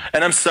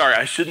 And I'm sorry,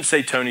 I shouldn't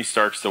say Tony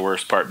Stark's the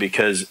worst part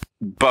because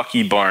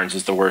Bucky Barnes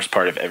is the worst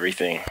part of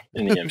everything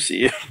in the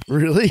MCU.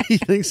 Really? You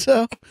think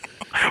so?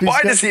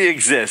 Why does he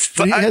exist?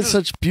 He has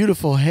such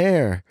beautiful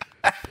hair.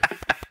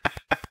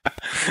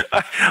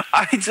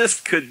 I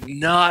just could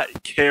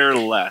not care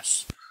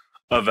less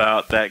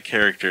about that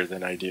character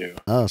than I do.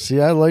 Oh, see,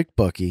 I like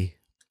Bucky.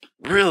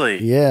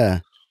 Really?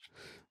 Yeah.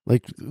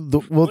 Like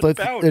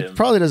it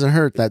probably doesn't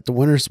hurt that the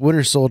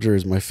Winter Soldier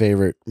is my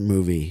favorite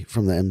movie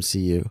from the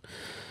MCU.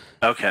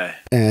 Okay.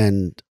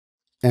 And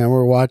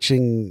we're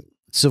watching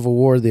Civil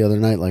War the other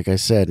night, like I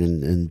said,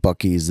 and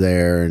Bucky's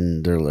there,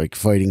 and they're like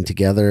fighting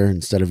together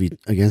instead of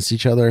against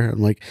each other.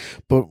 I'm like,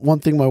 but one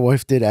thing my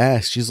wife did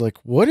ask, she's like,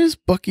 "What are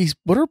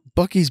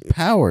Bucky's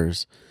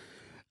powers?"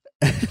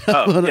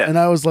 Oh, yeah. And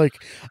I was like,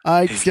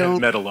 He's got a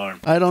metal arm.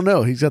 I don't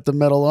know. He's got the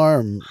metal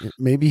arm.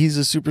 Maybe he's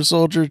a super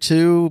soldier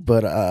too,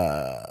 but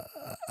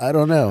I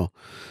don't know.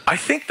 I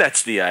think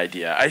that's the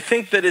idea. I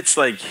think that it's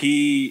like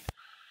he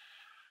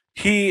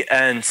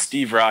and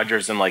Steve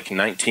Rogers and like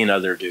 19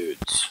 other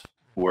dudes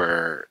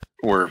were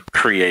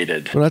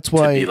created Well, that's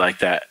why, to be like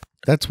that.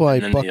 That's why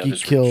Bucky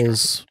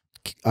kills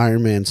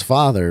Iron Man's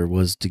father,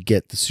 was to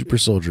get the super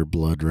soldier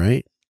blood,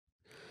 right?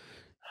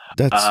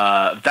 That's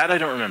that I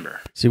don't remember.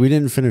 See, we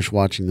didn't finish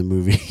watching the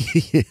movie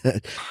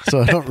yet,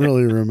 so I don't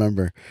really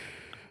remember.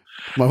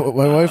 My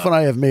wife and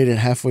I have made it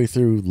halfway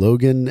through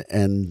Logan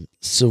and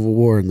Civil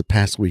War in the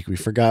past week. We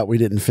forgot we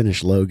didn't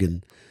finish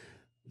Logan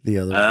the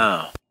other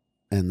week.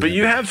 And but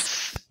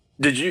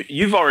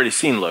you've already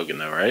seen Logan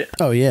though, right?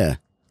 Oh yeah.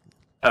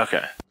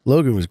 Okay.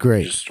 Logan was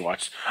great. Just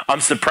watch. I'm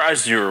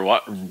surprised you were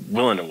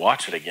willing to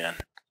watch it again.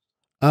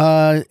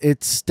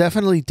 It's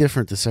definitely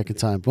different the second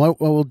time.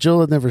 Well,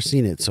 Jill had never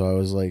seen it, so I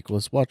was like,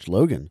 let's watch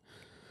Logan.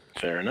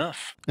 Fair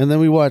enough. And then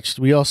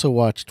we also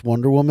watched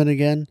Wonder Woman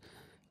again.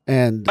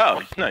 And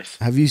oh, nice.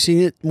 Have you seen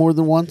it more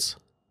than once?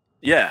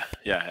 Yeah,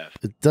 I have.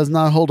 It does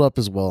not hold up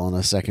as well on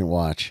a second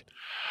watch.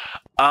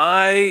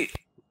 I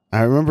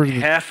remember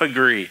half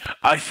agree.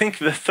 I think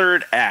the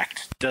third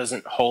act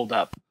doesn't hold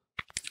up.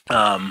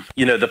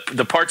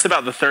 The parts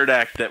about the third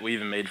act that we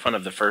even made fun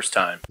of the first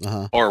time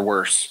are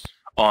worse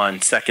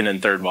on second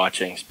and third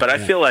watchings. But I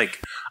feel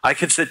like I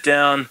could sit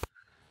down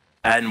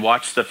and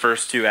watch the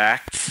first two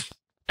acts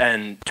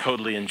and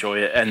totally enjoy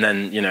it, and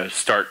then,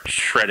 start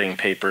shredding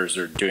papers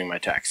or doing my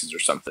taxes or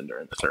something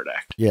during the third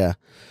act. Yeah.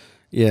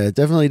 Yeah, it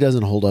definitely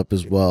doesn't hold up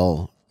as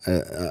well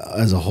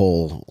as a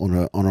whole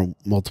on a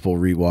multiple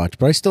rewatch,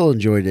 but I still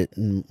enjoyed it.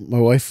 And my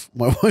wife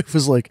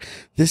was like,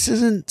 "This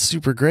isn't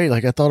super great.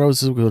 Like, I thought it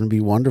was going to be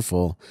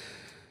wonderful."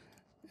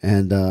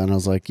 And I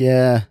was like,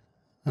 "Yeah,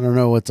 I don't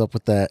know what's up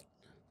with that."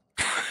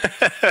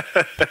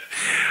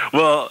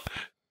 Well,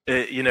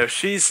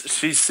 she's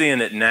seeing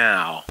it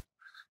now.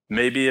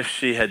 Maybe if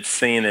she had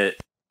seen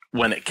it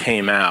when it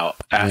came out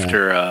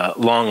after a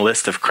long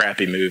list of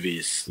crappy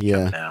movies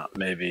coming out,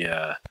 maybe.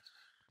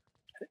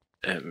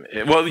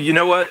 Well, you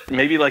know what?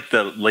 Maybe like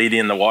the Lady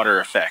in the Water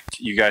effect.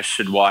 You guys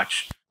should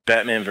watch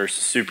Batman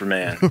versus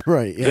Superman,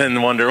 right? Yeah.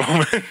 Then Wonder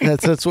Woman.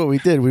 That's what we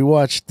did. We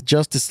watched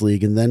Justice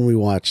League and then we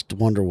watched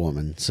Wonder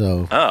Woman.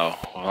 So well,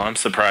 I'm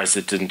surprised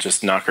it didn't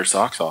just knock her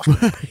socks off.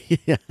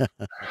 Yeah.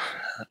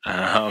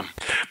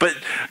 But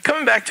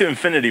coming back to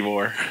Infinity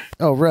War.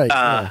 Oh right.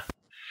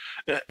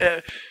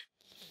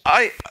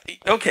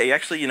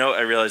 Actually,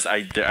 I realized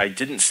I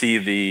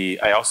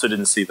also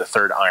didn't see the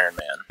third Iron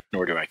Man,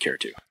 nor do I care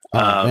to.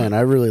 Oh man,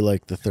 I really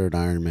like the third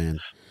Iron Man.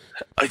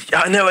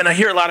 I know, and I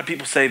hear a lot of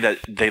people say that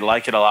they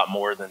like it a lot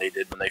more than they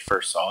did when they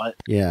first saw it.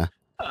 Yeah.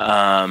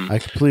 I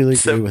completely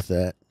agree with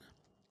that.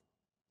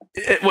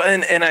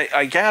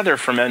 I gather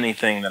from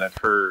anything that I've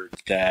heard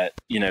that,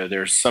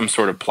 there's some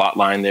sort of plot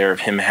line there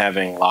of him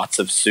having lots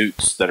of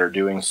suits that are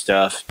doing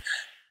stuff.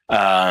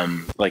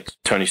 Like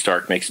Tony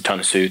Stark makes a ton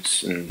of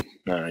suits and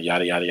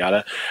yada, yada,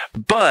 yada.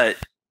 But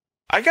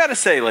I gotta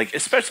say, like,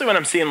 especially when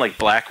I'm seeing like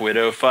Black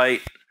Widow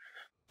fight,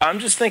 I'm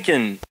just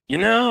thinking,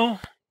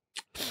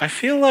 I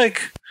feel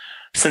like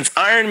since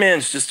Iron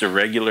Man's just a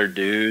regular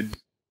dude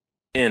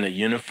in a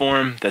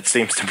uniform that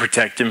seems to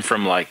protect him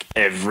from like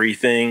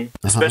everything,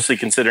 especially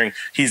considering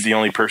he's the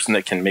only person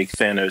that can make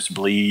Thanos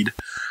bleed.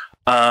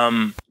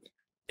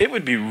 It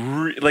would be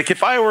like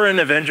if I were an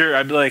Avenger,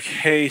 I'd be like,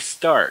 "Hey,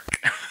 Stark,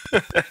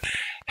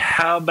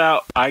 how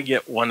about I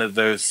get one of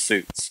those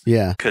suits?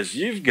 Yeah, because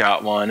you've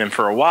got one, and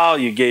for a while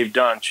you gave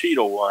Don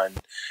Cheadle one."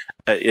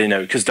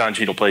 Because Don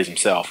Cheadle plays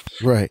himself.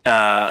 Right.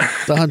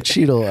 Don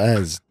Cheadle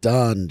as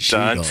Don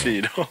Cheadle. Don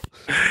Cheadle.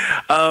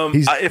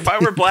 If I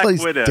were Black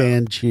Widow.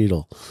 Dan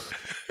Cheadle.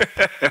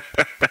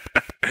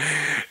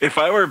 If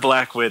I were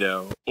Black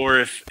Widow, or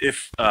if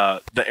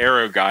the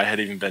Arrow guy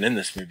had even been in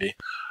this movie,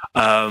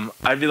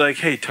 I'd be like,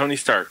 hey, Tony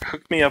Stark,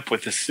 hook me up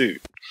with a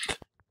suit.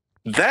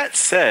 That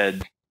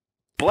said,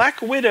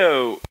 Black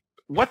Widow,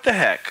 what the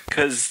heck?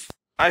 Because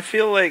I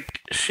feel like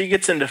she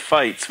gets into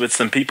fights with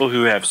some people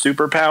who have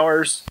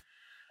superpowers,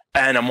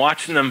 and I'm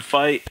watching them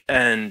fight,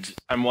 and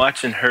I'm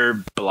watching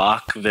her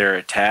block their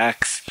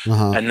attacks.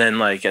 And then,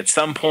 like, at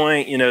some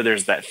point,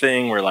 there's that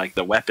thing where, like,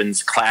 the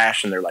weapons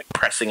clash, and they're, like,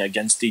 pressing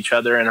against each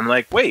other. And I'm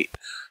like, wait,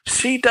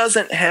 she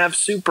doesn't have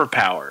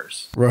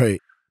superpowers. Right.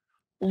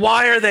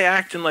 Why are they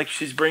acting like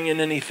she's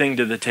bringing anything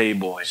to the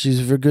table?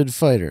 She's a good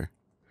fighter.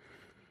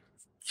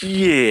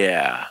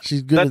 Yeah.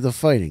 She's good at the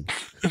fighting.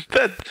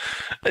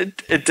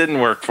 It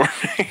didn't work for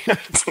me. I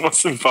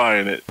wasn't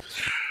buying it.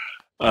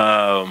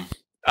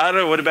 I don't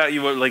know. What about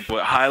you? What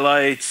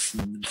highlights?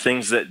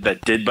 Things that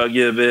did bug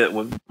you a bit?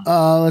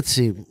 Let's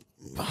see.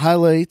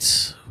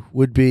 Highlights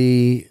would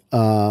be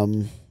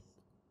the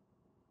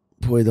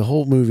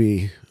whole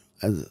movie.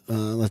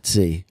 Let's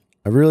see.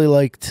 I really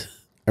liked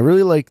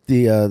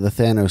the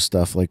Thanos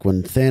stuff. Like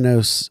when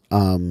Thanos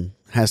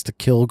has to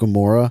kill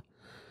Gamora.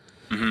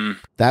 Mm-hmm.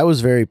 That was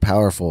very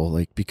powerful.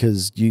 Like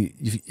because you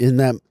in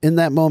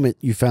that moment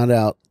you found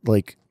out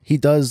like he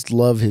does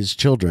love his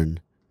children.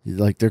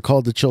 Like, they're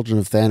called the children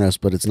of Thanos,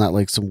 but it's not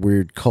like some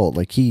weird cult.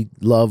 Like, he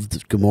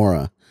loved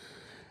Gamora,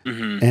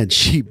 and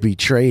she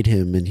betrayed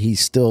him, and he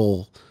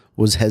still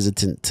was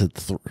hesitant to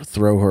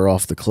throw her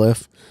off the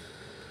cliff.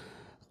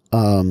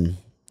 That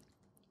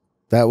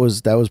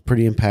was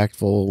pretty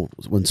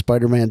impactful. When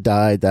Spider-Man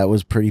died, that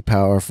was pretty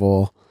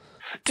powerful.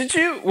 Did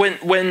you,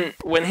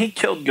 when he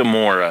killed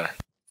Gamora,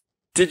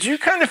 did you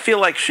kind of feel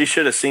like she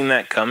should have seen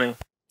that coming?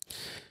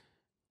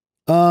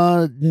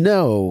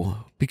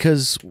 No,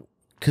 because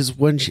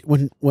when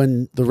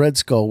the Red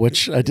Skull,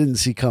 which I didn't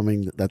see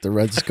coming that the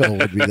Red Skull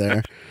would be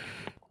there.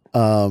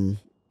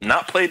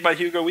 Not played by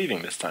Hugo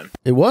Weaving this time.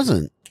 It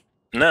wasn't.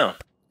 No.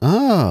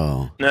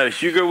 Oh. No,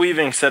 Hugo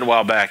Weaving said a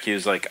while back, he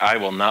was like, I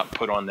will not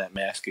put on that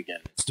mask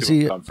again. It's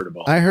too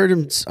uncomfortable. I heard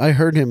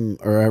him,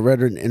 or I read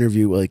an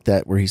interview like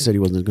that where he said he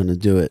wasn't going to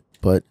do it,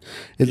 but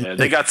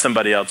they got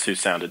somebody else who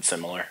sounded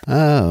similar.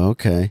 Oh,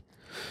 okay.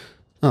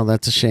 Oh,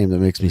 that's a shame. That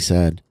makes me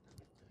sad.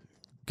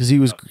 Because he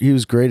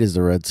was great as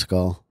the Red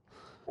Skull.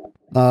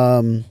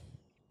 So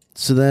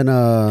then,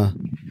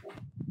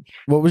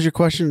 what was your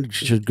question?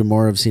 Should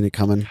Gamora have seen it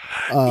coming?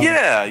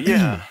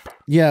 Yeah.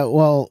 Yeah,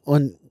 well,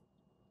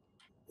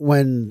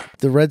 when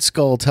the Red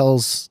Skull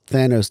tells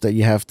Thanos that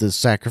you have to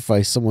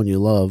sacrifice someone you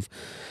love,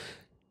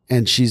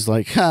 and she's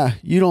like, "Ha,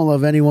 you don't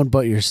love anyone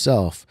but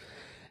yourself,"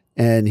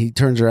 and he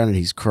turns around and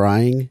he's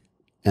crying,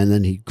 and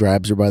then he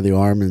grabs her by the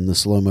arm in the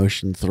slow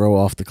motion throw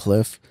off the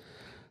cliff.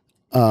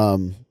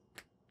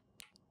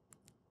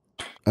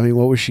 I mean,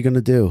 what was she going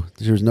to do?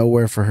 There was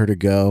nowhere for her to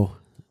go.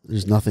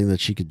 There's nothing that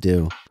she could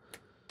do.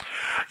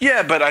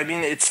 Yeah, but I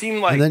mean, it seemed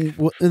like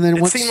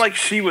seemed like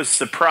she was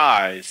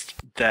surprised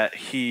that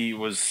he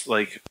was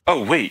like,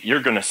 "Oh, wait,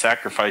 you're going to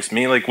sacrifice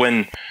me?" Like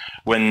when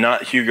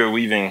not Hugo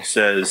Weaving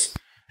says,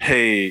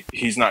 "Hey,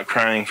 he's not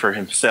crying for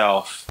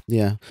himself."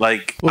 Yeah.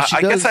 Like, well,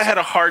 I guess I had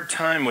a hard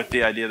time with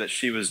the idea that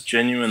she was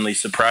genuinely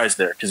surprised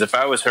there. Because if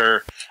I was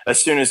her, as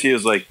soon as he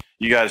was like,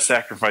 "You got to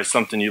sacrifice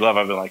something you love,"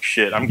 I'd be like,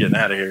 "Shit, I'm getting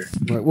out of here."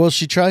 Right. Well,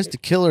 she tries to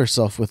kill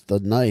herself with the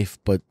knife,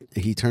 but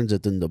he turns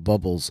it into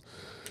bubbles.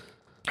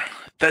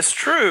 That's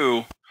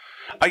true.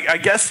 I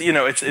guess,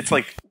 it's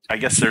like, I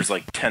guess there's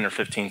like 10 or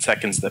 15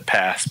 seconds that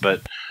pass,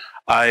 but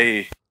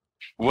I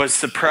was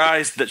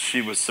surprised that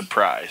she was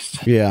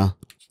surprised. Yeah.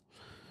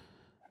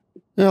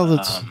 Well,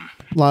 that's a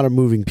lot of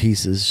moving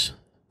pieces.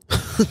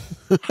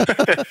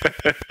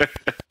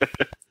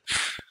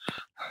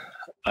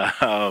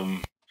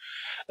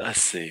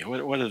 Let's see.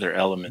 What other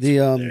elements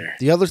there?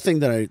 The other thing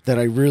that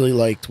I really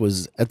liked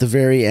was at the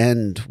very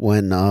end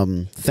when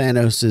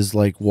Thanos is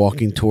like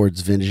walking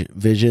towards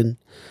Vision,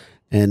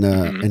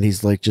 and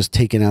he's like just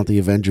taking out the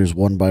Avengers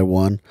one by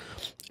one,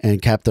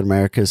 and Captain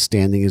America is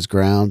standing his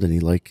ground, and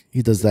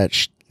he does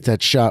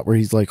that shot where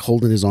he's like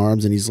holding his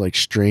arms and he's like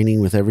straining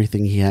with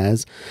everything he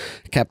has.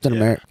 Captain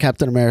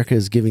America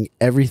is giving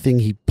everything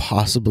he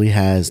possibly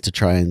has to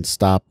try and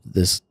stop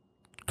this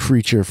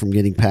creature from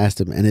getting past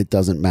him, and it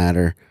doesn't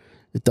matter.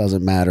 It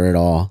doesn't matter at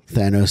all.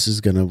 Thanos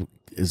is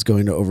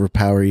going to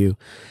overpower you,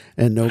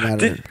 and no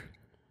matter.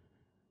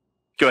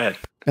 Go ahead.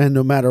 And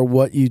no matter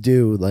what you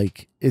do,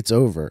 like, it's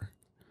over.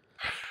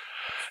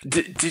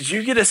 Did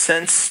you get a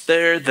sense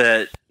there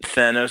that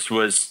Thanos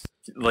was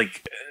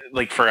like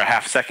for a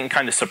half second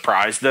kind of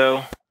surprised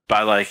though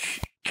by like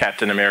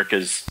Captain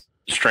America's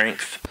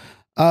strength?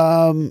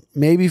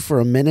 Maybe for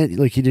a minute,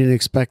 like he didn't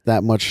expect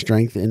that much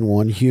strength in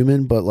one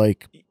human, but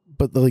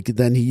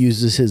then he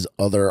uses his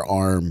other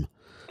arm.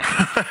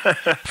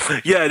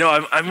 Yeah,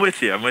 no, I'm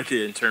with you. I'm with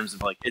you in terms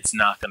of like it's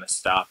not going to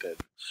stop him.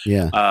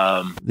 Yeah.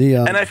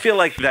 And I feel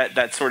like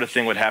that sort of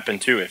thing would happen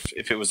too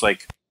if it was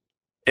like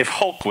if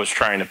Hulk was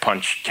trying to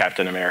punch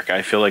Captain America.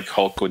 I feel like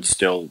Hulk would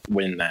still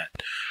win that.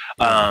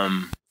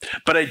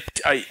 But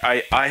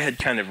I had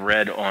kind of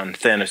read on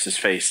Thanos'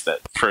 face that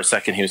for a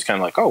second he was kind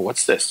of like, oh,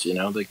 what's this?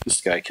 Like this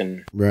guy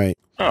can. Right.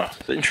 Oh,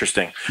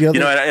 interesting.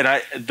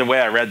 The way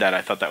I read that,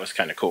 I thought that was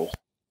kind of cool.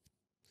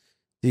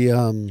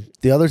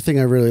 The other thing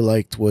I really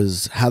liked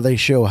was how they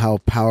show how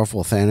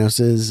powerful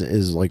Thanos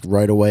is like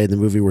right away in the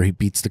movie where he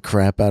beats the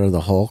crap out of the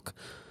Hulk.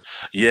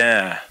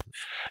 Yeah.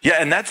 Yeah,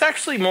 and that's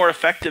actually more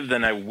effective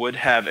than I would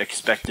have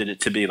expected it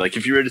to be. Like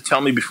if you were to tell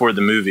me before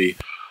the movie,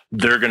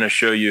 they're going to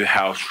show you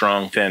how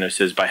strong Thanos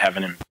is by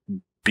having him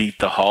beat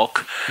the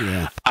Hulk.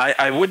 Yeah.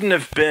 I would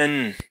have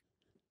been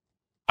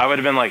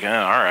like, oh,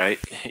 all right,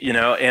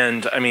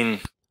 and I mean,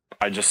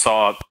 I just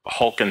saw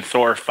Hulk and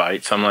Thor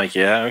fight, so I'm like,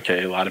 yeah,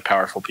 okay, a lot of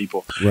powerful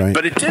people. Right.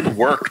 But it did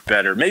work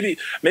better. Maybe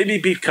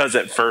because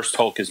at first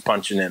Hulk is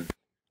punching him,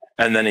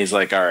 and then he's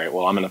like, all right,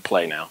 well, I'm going to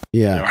play now.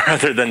 Yeah.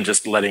 Rather than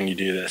just letting you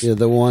do this. Yeah,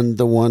 the one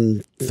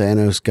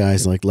Thanos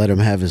guy's like, let him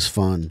have his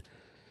fun.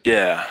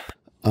 Yeah.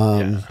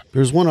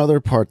 There's one other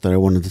part that I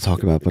wanted to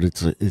talk about, but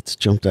it's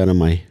jumped out of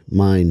my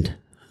mind.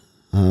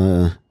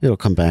 It'll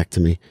come back to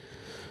me.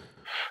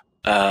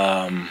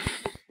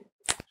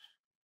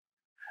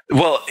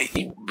 Well,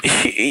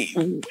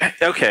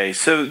 okay,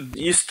 so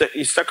you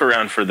stuck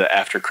around for the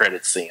after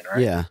credits scene,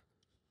 right? Yeah.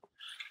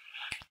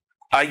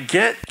 I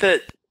get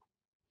that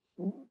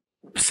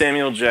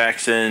Samuel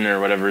Jackson or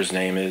whatever his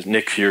name is,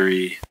 Nick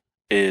Fury,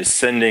 is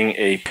sending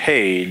a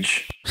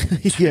page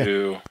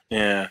to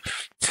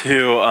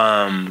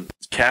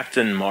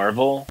Captain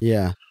Marvel.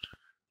 Yeah.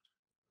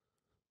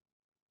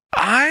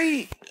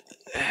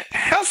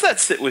 How's that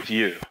sit with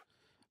you?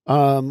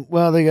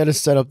 Well, they got to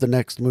set up the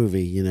next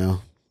movie, you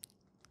know.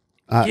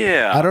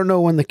 I don't know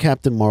when the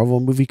Captain Marvel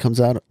movie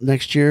comes out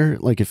next year,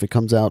 like if it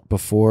comes out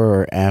before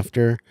or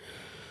after.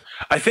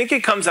 I think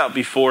it comes out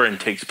before and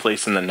takes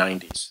place in the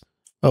 90s.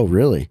 Oh,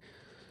 really?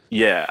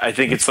 Yeah, I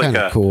think That's it's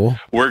like cool.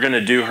 We're going to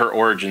do her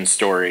origin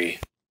story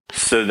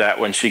so that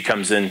when she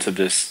comes into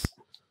this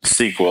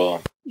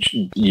sequel,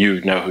 you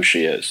know who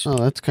she is. Oh,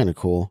 that's kind of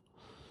cool.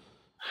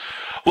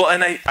 Well,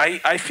 and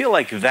I feel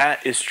like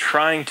that is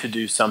trying to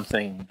do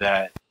something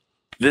that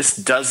this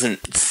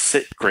doesn't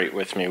sit great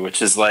with me,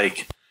 which is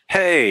like,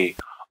 hey,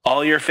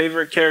 all your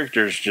favorite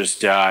characters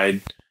just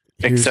died,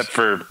 except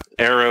for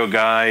Arrow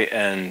Guy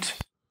and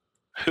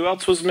who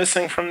else was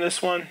missing from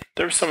this one?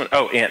 There was someone.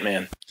 Oh,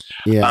 Ant-Man.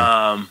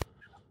 Yeah.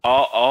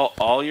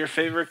 All your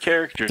favorite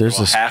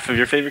characters. Half of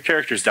your favorite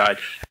characters died,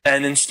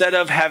 and instead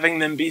of having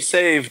them be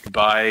saved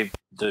by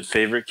the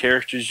favorite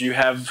characters you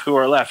have who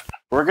are left,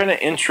 we're going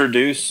to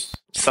introduce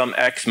some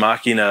ex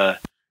machina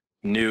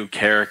new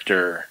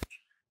character.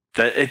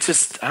 That it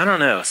just, I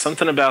don't know,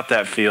 something about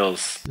that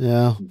feels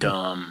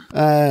dumb.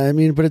 I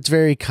mean, but it's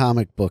very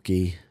comic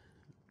booky.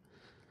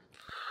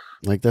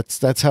 Like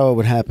that's how it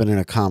would happen in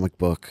a comic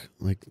book.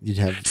 Like you'd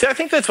have. See, I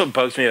think that's what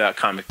bugs me about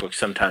comic books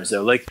sometimes,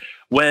 though. Like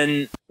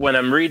when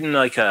I'm reading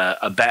like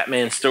a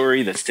Batman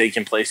story that's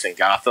taking place in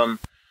Gotham,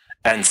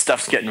 and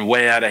stuff's getting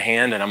way out of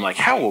hand, and I'm like,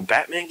 how will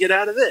Batman get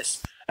out of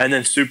this? And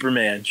then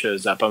Superman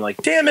shows up. I'm like,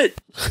 damn it!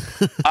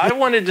 I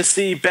wanted to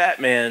see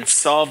Batman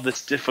solve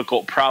this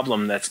difficult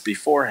problem that's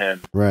before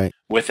him, right?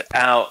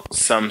 Without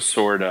some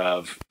sort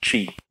of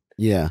cheat.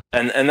 Yeah,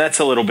 and that's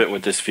a little bit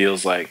what this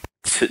feels like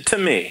to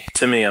me.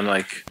 To me, I'm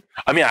like.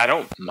 I mean, I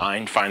don't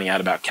mind finding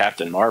out about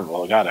Captain Marvel.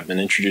 Oh, God, I've been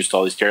introduced to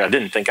all these characters. I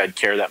didn't think I'd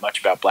care that much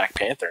about Black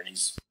Panther, and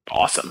he's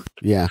awesome.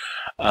 Yeah.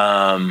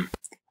 Iron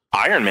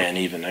Man,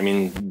 even. I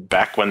mean,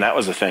 back when that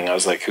was a thing, I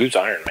was like, who's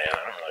Iron Man? I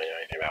don't really know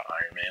anything about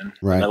Iron Man.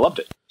 Right. And I loved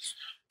it.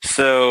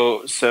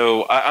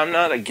 So I'm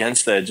not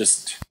against that.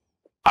 Just,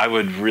 I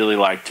would really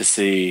like to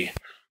see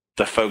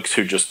the folks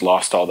who just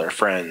lost all their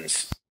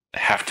friends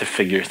have to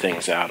figure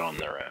things out on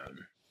their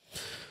own.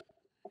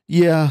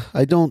 Yeah,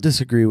 I don't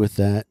disagree with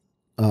that.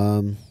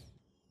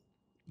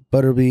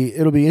 But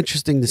it'll be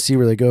interesting to see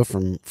where they go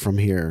from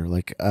here.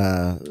 Like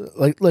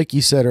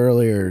you said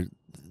earlier,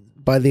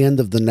 by the end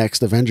of the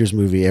next Avengers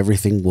movie,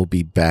 everything will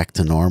be back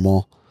to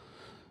normal.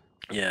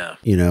 Yeah.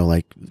 You know,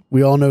 like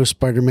we all know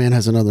Spider-Man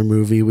has another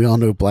movie. We all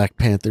know Black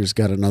Panther's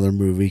got another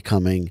movie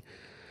coming.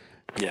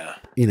 Yeah.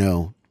 You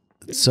know,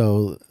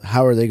 so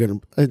how are they going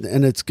to?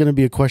 And it's going to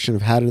be a question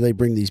of how do they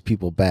bring these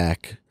people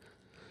back?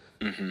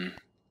 Mm-hmm.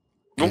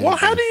 Well,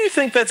 how do you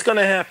think that's going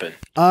to happen?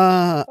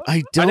 I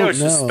don't know. I know it's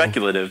just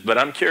speculative, but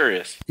I'm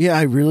curious. Yeah,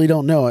 I really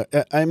don't know.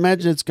 I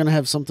imagine it's going to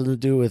have something to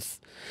do with,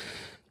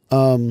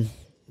 you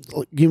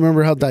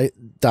remember how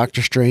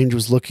Doctor Strange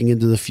was looking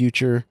into the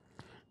future?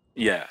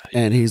 Yeah.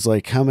 And he's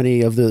like, how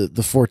many of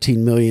the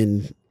 14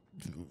 million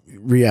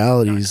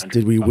realities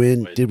did we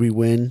win? Did we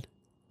win?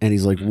 And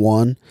he's like,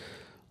 one.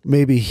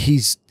 Maybe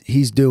he's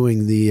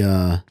doing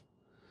the,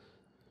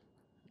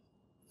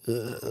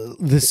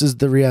 this is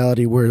the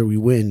reality where we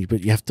win,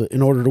 but you have to,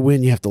 in order to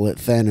win, you have to let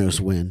Thanos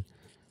win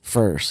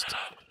first.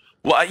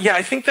 Well, yeah,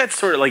 I think that's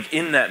sort of like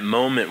in that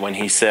moment when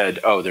he said,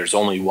 "Oh, there's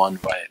only one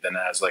way." Then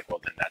I was like, "Well,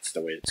 then that's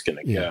the way it's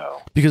going to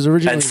go." Because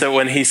originally, and so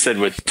when he said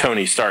with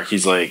Tony Stark,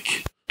 he's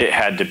like, "It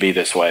had to be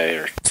this way,"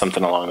 or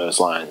something along those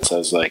lines. I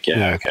was like,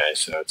 "Yeah, okay,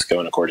 so it's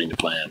going according to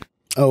plan."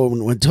 Oh,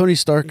 when Tony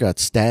Stark got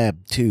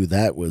stabbed too,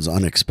 that was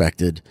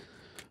unexpected.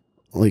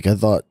 Like I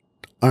thought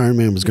Iron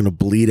Man was going to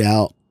bleed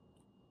out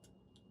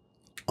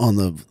on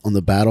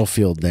the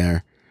battlefield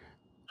there.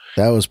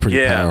 That was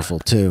pretty powerful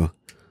too.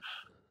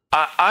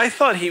 I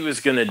thought he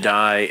was going to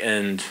die,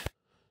 and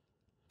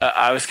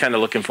I was kind of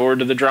looking forward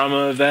to the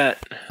drama of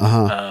that.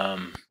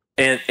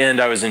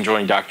 And I was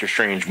enjoying Doctor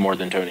Strange more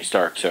than Tony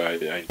Stark, so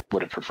I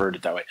would have preferred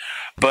it that way.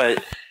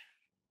 But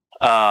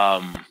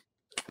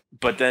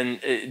then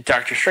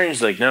Doctor Strange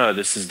is like, no,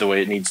 this is the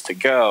way it needs to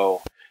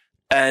go.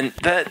 And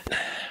that,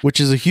 which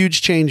is a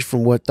huge change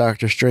from what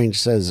Doctor Strange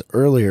says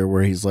earlier,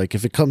 where he's like,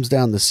 if it comes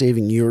down to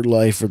saving your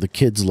life or the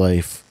kid's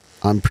life,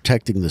 I'm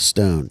protecting the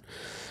stone.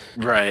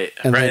 Right.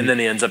 And then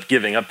he ends up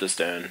giving up the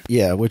stone.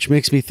 Yeah, which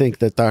makes me think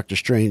that Doctor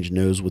Strange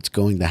knows what's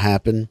going to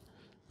happen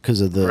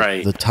because of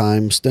the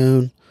time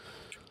stone.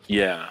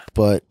 Yeah.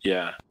 But,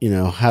 yeah, you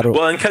know, how do...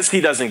 Well, and because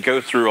he doesn't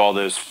go through all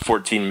those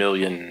 14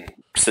 million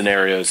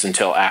scenarios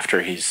until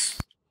after he's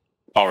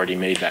already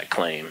made that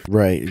claim.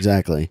 Right,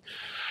 exactly.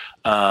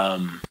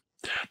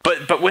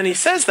 But when he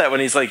says that, when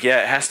he's like,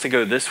 yeah, it has to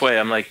go this way,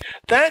 I'm like,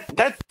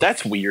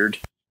 that's weird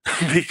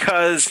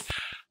because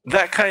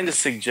that kind of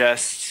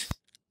suggests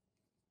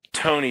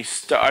Tony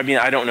Stark. I mean,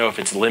 I don't know if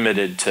it's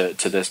limited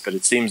to this, but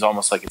it seems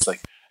almost like it's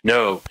like,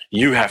 no,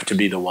 you have to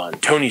be the one.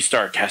 Tony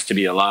Stark has to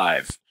be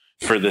alive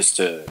for this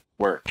to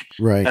work.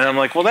 Right. And I'm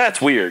like, well,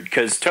 that's weird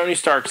because Tony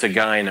Stark's a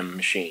guy in a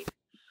machine,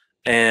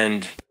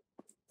 and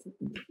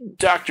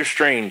Doctor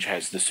Strange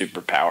has the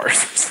superpowers.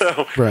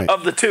 So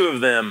of the two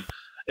of them,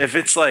 if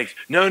it's like,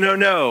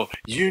 no,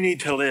 you need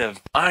to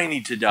live, I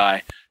need to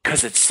die,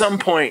 because at some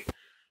point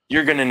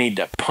you're going to need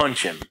to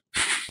punch him.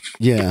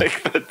 Yeah.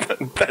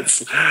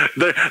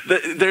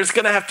 There's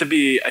going to have to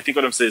be, I think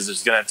what I'm saying is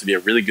there's going to have to be a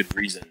really good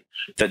reason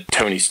that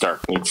Tony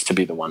Stark needs to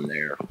be the one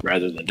there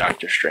rather than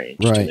Doctor Strange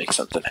to make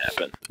something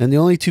happen. And the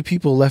only two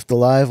people left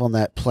alive on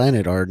that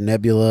planet are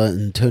Nebula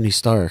and Tony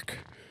Stark.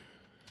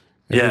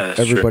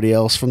 Everybody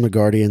else from the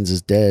Guardians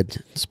is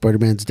dead.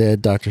 Spider-Man's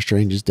dead. Doctor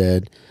Strange is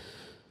dead.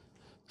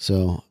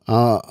 So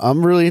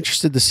I'm really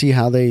interested to see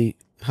how they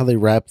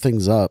wrap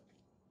things up,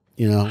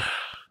 you know.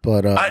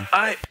 But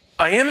I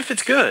am if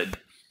it's good.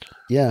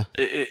 Yeah.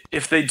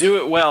 If they do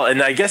it well,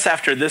 and I guess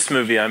after this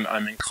movie,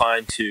 I'm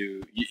inclined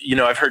to, you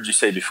know, I've heard you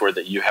say before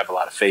that you have a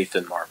lot of faith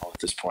in Marvel at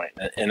this point,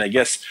 and I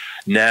guess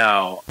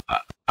now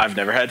I've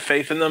never had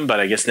faith in them, but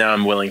I guess now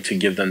I'm willing to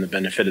give them the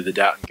benefit of the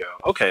doubt and go,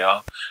 okay,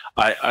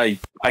 I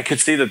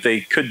could see that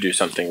they could do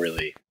something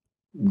really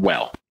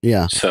well.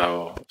 Yeah.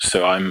 So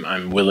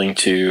I'm willing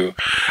to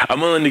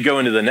go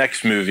into the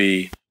next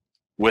movie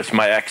with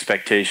my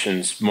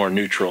expectations more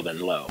neutral than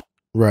low.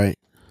 Right.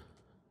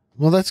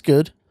 Well, that's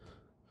good.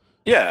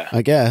 Yeah.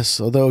 I guess.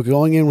 Although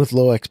going in with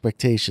low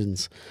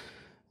expectations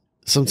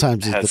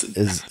sometimes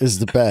is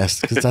the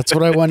best, because that's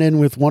what I went in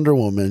with Wonder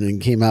Woman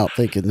and came out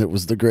thinking it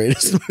was the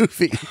greatest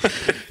movie.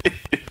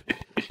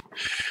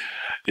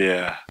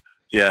 Yeah.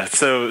 Yeah.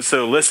 So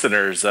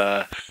listeners,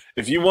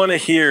 if you want to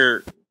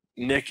hear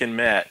Nick and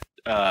Matt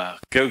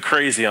go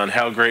crazy on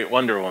how great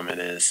Wonder Woman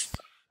is,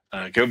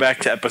 go back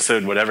to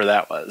episode whatever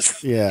that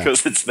was. Yeah.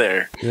 Because it's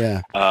there.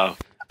 Yeah.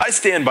 I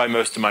stand by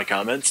most of my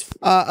comments.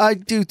 I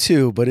do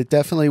too, but it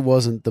definitely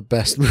wasn't the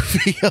best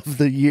movie of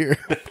the year.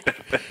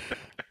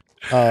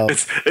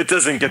 It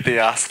doesn't get the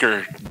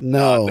Oscar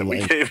that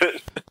we gave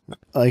it.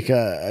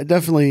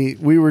 Definitely,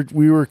 we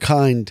were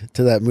kind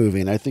to that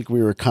movie, and I think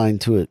we were kind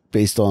to it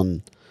based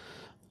on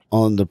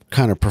the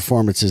kind of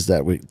performances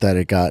that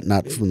it got,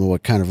 not from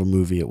what kind of a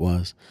movie it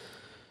was.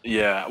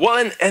 Yeah,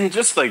 well, and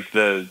just like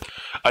I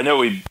know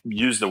we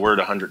used the word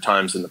 100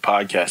 times in the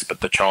podcast, but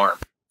the charm.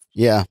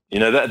 Yeah. You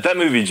know, that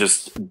movie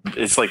just,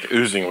 it's like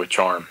oozing with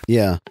charm.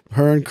 Yeah.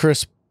 Her and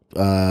Chris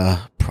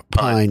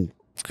Pine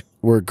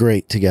were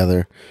great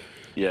together.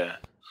 Yeah.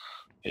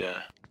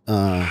 Yeah.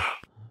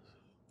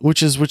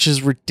 Which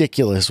is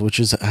ridiculous, which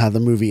is how the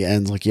movie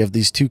ends. Like, you have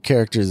these two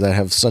characters that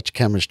have such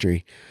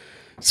chemistry.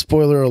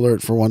 Spoiler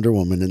alert for Wonder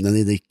Woman, and then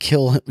they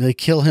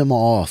kill him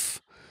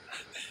off.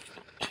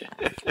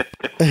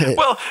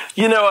 Well,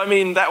 you know, I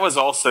mean, that was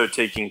also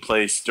taking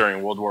place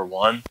during World War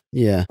I.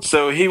 Yeah.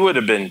 So he would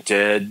have been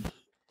dead.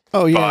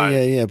 Oh yeah,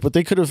 yeah. But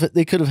they could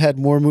have had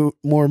more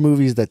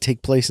movies that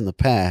take place in the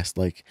past,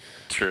 like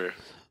true,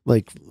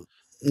 like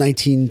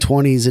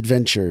 1920s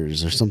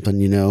adventures or something.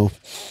 You know.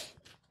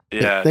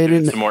 Yeah, they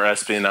didn't some more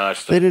espionage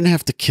stuff. They didn't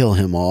have to kill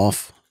him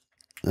off.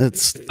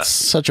 It's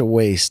such a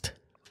waste.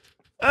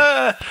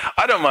 I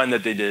don't mind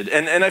that they did,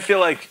 and I feel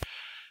like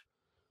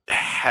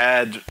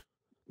had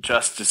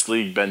Justice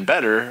League been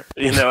better,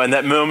 you know, and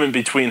that moment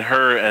between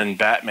her and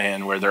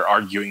Batman where they're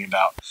arguing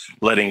about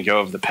letting go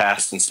of the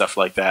past and stuff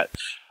like that,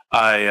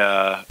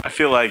 I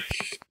feel like,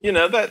 you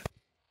know, that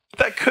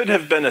could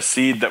have been a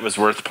seed that was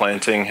worth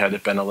planting had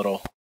it been a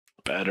little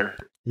better.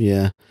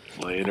 Yeah.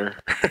 Later,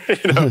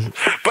 you know,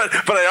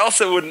 but I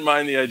also wouldn't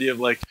mind the idea of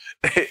like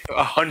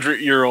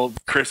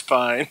 100-year-old Chris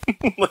Pine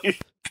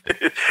like,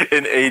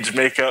 in age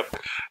makeup,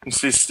 and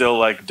she's still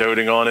like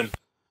doting on him.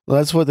 Well,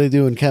 that's what they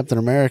do in Captain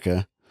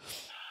America.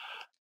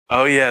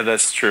 Oh yeah,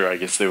 that's true. I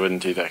guess they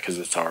wouldn't do that because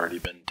it's already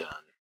been done.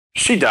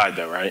 She died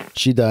though, right?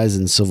 She dies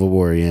in Civil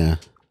War, yeah.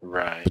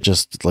 Right. But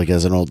just like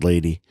as an old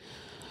lady.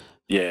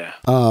 Yeah.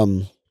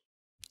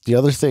 The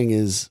other thing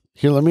is,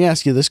 here, let me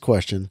ask you this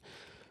question.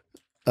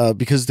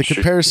 Because the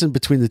comparison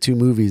between the two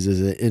movies is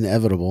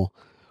inevitable.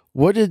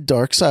 What did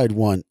Darkseid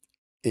want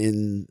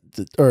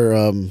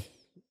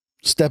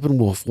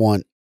Steppenwolf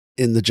want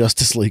in the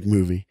Justice League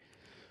movie?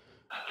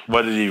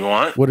 What did he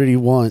want? What did he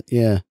want?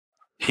 Yeah.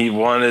 He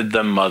wanted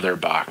the mother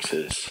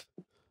boxes.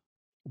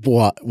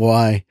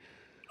 Why?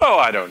 Oh,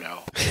 I don't know.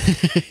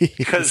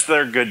 Because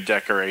they're good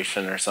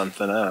decoration or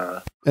something. I don't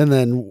know. And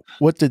then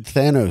what did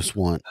Thanos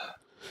want?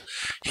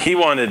 He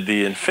wanted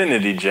the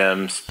Infinity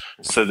Gems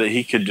so that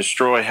he could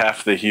destroy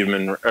half of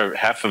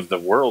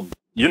the world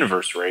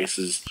universe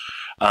races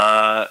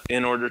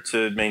in order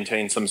to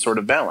maintain some sort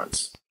of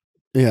balance.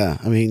 Yeah,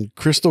 I mean,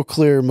 crystal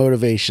clear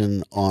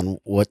motivation on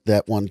what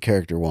that one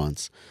character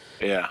wants.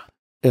 Yeah.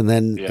 And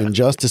then in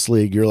Justice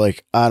League, you're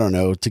like, I don't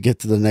know, to get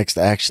to the next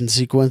action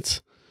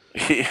sequence.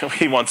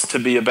 He wants to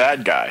be a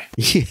bad guy.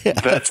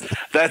 Yeah.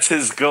 That's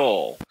his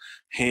goal.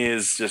 He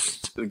is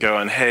just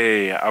going,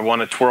 hey, I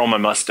want to twirl my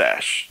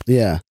mustache.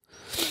 Yeah.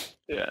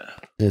 Yeah.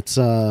 It's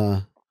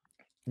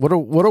what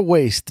a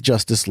waste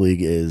Justice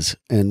League is,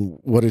 and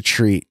what a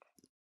treat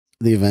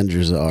the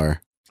Avengers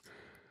are.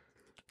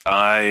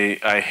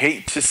 I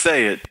hate to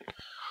say it,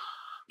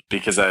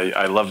 because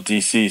I love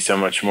DC so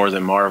much more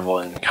than Marvel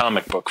in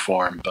comic book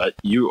form. But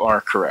you are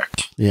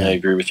correct. Yeah. I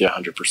agree with you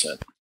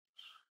 100%.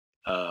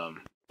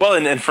 Well,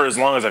 and for as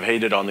long as I've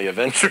hated on the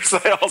Avengers,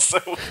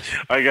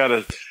 I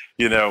gotta,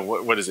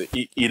 what is it?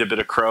 Eat a bit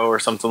of crow or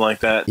something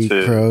like that. Eat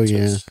crow,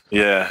 yeah.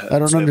 Yeah. I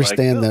don't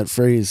understand that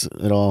phrase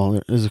at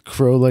all. Is a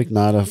crow like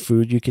not a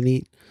food you can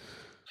eat?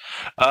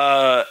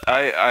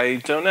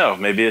 I don't know.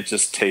 Maybe it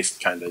just tastes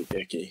kind of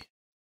icky.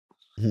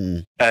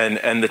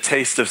 And the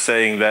taste of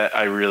saying that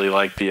I really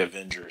like the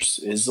Avengers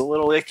is a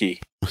little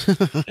icky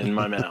in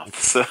my mouth.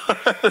 So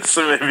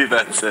maybe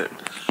that's it.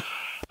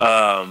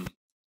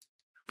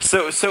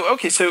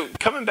 So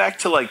coming back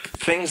to like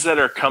things that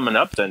are coming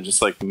up, then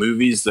just like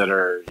movies that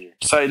are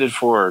excited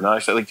for or not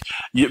excited, like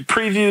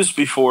previews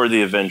before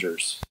the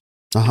Avengers,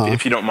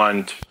 if you don't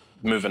mind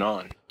moving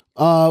on.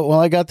 Well,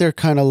 I got there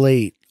kind of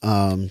late,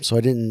 so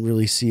I didn't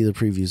really see the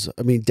previews.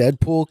 I mean,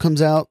 Deadpool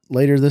comes out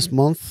later this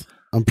month.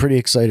 I'm pretty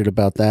excited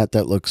about that.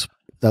 That looks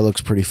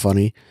pretty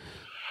funny.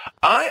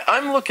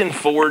 I'm looking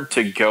forward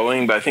to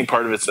going, but I think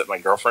part of it's that my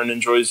girlfriend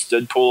enjoys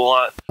Deadpool a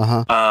lot.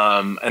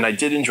 And I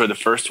did enjoy the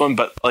first one,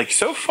 but like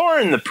so far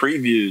in the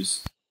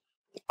previews,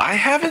 I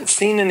haven't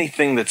seen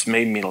anything that's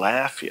made me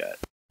laugh yet.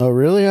 Oh,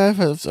 really? I've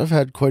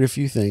had quite a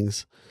few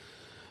things.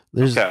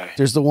 There's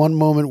the one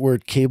moment where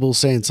Cable's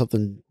saying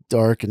something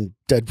dark and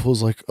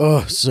Deadpool's like,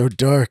 "Oh, so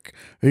dark.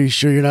 Are you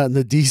sure you're not in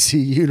the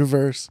DC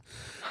universe?"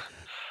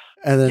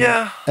 And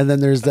then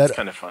there's that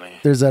kind of funny.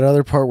 There's that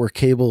other part where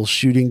Cable's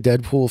shooting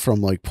Deadpool from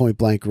like point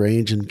blank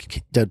range, and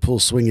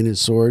Deadpool's swinging his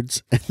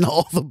swords, and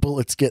all the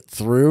bullets get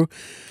through.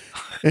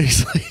 And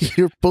he's like,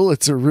 "Your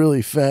bullets are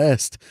really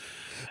fast,"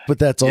 but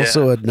that's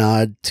also a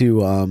nod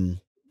to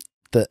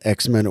the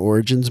X-Men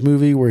Origins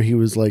movie where he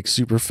was like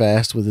super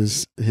fast with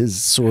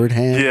his sword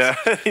hands. Yeah,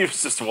 he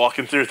was just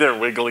walking through there,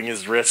 wiggling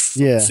his wrists.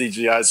 Yeah, with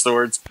CGI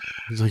swords.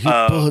 He's like,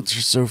 "Your bullets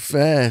are so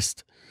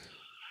fast."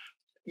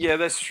 Yeah,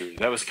 that's true.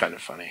 That was kind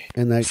of funny.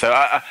 So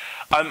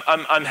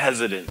I'm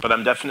hesitant, but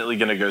I'm definitely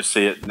going to go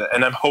see it,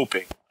 and I'm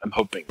hoping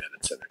that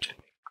it's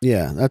entertaining.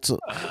 Yeah,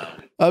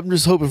 I'm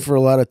just hoping for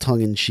a lot of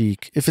tongue in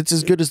cheek. If it's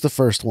as good as the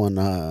first one,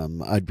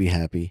 I'd be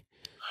happy.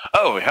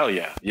 Oh hell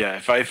yeah, yeah!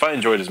 If I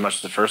enjoyed as much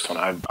as the first one,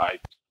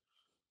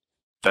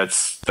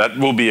 that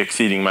will be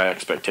exceeding my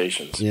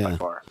expectations by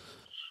far.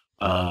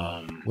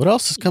 What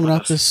else is coming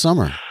out this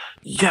summer?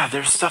 Yeah,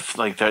 there's stuff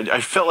like that.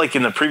 I felt like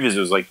in the previews it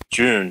was like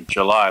June,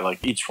 July,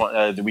 like each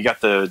one. We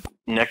got the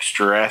next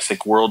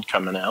Jurassic World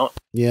coming out.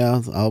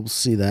 Yeah, I'll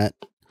see that.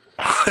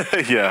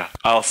 Yeah,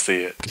 I'll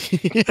see it.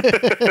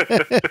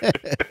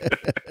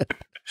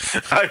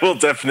 I will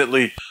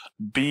definitely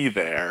be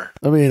there.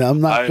 I mean,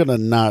 I'm not gonna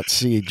not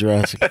see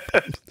Jurassic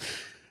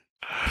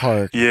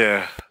Park.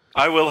 Yeah,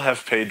 I will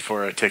have paid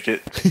for a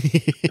ticket. Did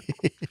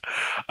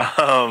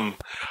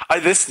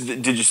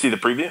you see the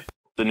preview?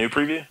 The new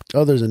preview?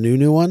 Oh, there's a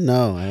new one?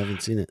 No, I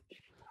haven't seen it.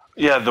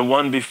 Yeah, the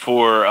one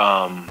before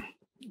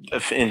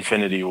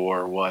Infinity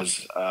War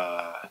was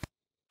a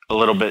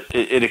little bit.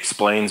 It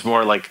explains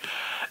more. Like,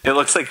 it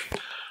looks like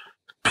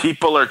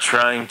people are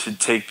trying to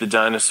take the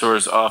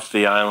dinosaurs off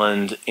the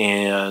island,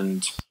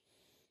 and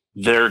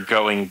they're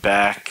going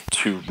back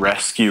to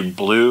rescue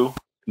Blue,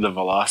 the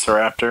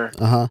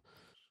Velociraptor.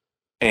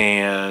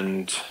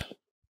 And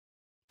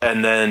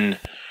then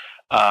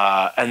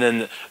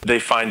they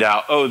find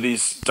out,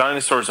 these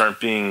dinosaurs aren't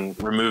being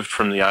removed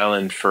from the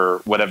island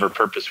for whatever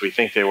purpose we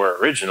think they were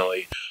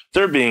originally.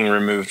 They're being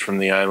removed from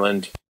the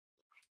island,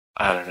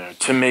 I don't know,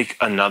 to make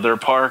another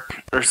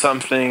park or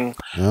something.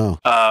 Oh.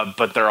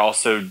 But they're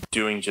also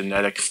doing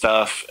genetic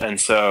stuff, and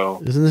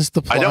so isn't this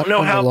the plot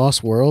from The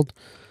Lost World?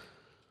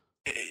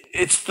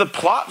 It's the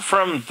plot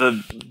from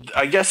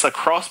I guess, a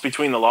cross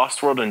between The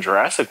Lost World and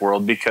Jurassic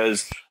World,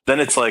 because then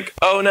it's like,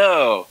 oh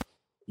no,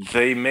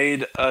 they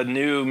made a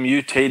new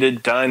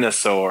mutated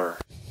dinosaur.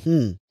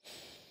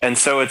 And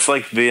so it's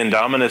like the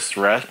Indominus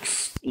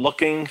Rex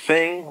looking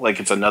thing. Like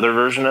it's another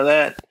version of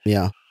that.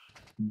 Yeah.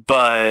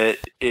 But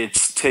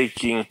it's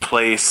taking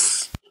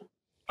place,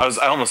 I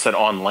almost said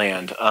on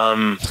land.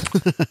 I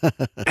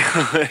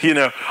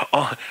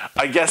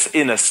guess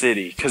in a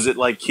city, because it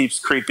like keeps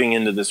creeping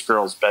into this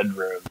girl's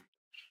bedroom.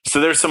 So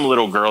there's some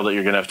little girl that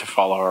you're going to have to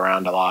follow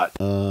around a lot.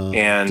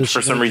 And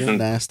for some reason,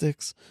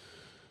 gymnastics?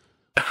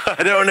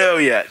 I don't know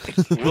yet.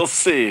 We'll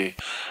see.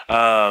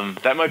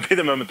 That might be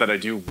the moment that I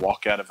do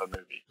walk out of a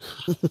movie.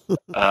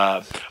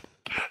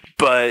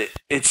 But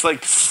it's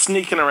like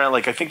sneaking around.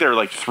 Like, I think there are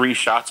like 3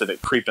 shots of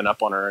it creeping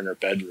up on her in her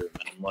bedroom.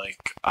 And I'm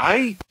like,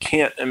 I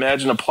can't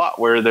imagine a plot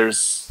where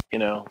there's,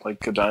 like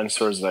the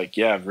dinosaur's like,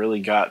 yeah, I've really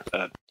got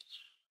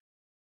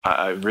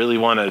I really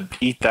want to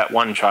eat that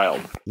one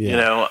child,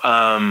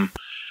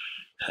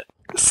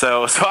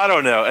 So I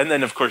don't know. And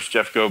then, of course,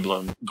 Jeff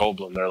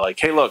Goldblum, they're like,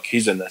 hey, look,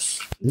 he's in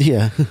this.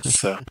 Yeah.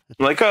 So I'm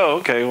like, oh,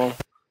 okay, well,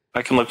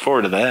 I can look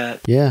forward to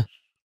that. Yeah.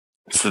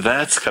 So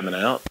that's coming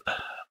out.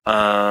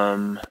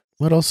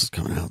 What else is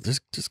coming out? There's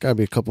just got to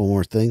be a couple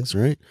more things,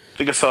 right? I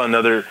think I saw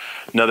another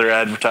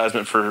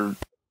advertisement for,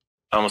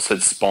 I almost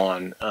said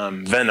Spawn,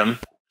 Venom.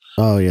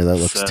 Oh, yeah, that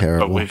looks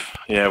terrible.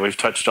 But we've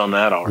touched on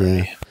that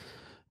already.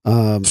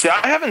 See,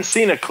 I haven't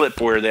seen a clip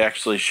where they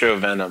actually show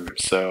Venom,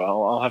 so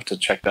I'll have to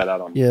check that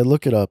out on. Yeah,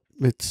 look it up.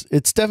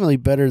 It's definitely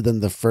better than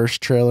the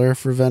first trailer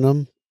for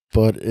Venom,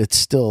 but it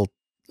still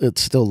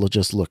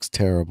just looks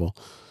terrible.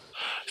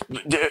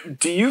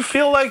 Do you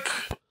feel like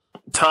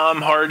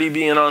Tom Hardy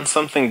being on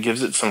something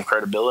gives it some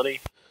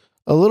credibility?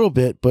 A little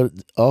bit, but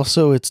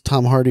also it's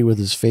Tom Hardy with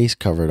his face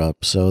covered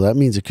up, so that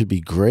means it could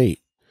be great.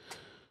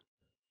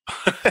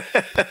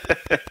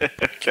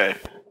 Okay.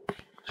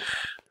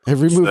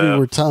 Every movie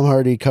where Tom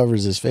Hardy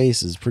covers his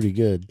face is pretty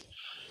good.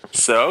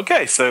 So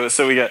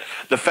we got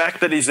the fact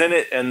that he's in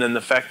it, and then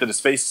the fact that his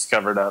face is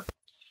covered up.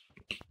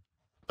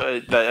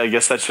 I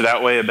guess that should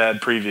outweigh a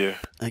bad preview.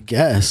 I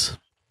guess.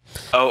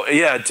 Oh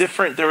yeah,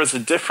 there was a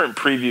different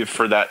preview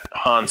for that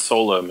Han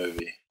Solo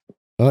movie.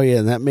 Oh yeah,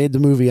 and that made the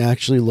movie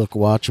actually look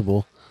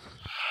watchable.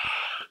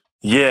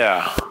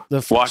 Yeah,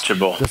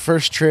 watchable. The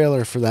first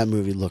trailer for that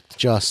movie looked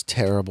just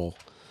terrible.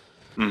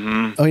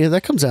 Mm-hmm. Oh yeah,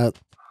 that comes out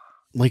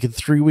like in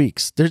 3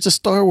 weeks. There's a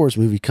Star Wars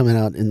movie coming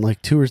out in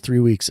like 2 or 3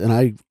 weeks, and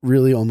I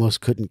really almost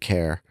couldn't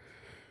care.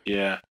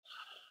 Yeah.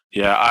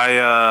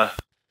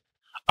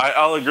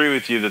 I'll agree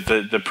with you that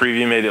the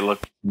preview made it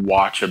look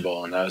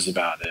watchable, and that was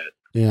about it.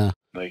 Yeah.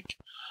 Like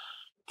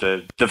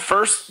the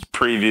first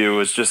preview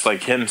was just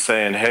like him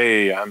saying,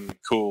 "Hey, I'm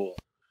cool,"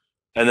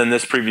 and then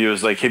this preview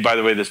was like, "Hey, by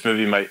the way, this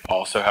movie might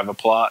also have a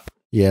plot."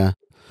 Yeah.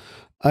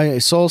 I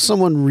saw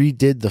someone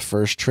redid the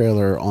first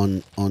trailer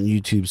on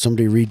YouTube.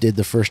 Somebody redid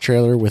the first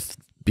trailer with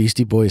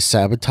Beastie Boys'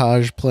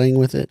 Sabotage playing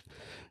with it.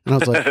 And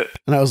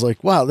I was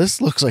like, wow, this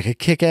looks like a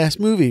kick-ass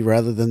movie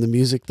rather than the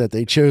music that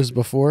they chose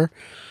before.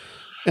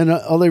 And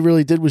all they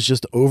really did was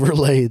just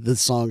overlay the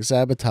song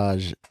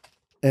Sabotage.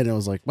 And I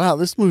was like, wow,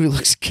 this movie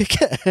looks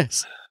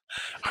kick-ass.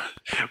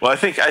 Well, I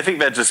think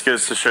that just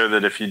goes to show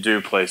that if you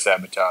do play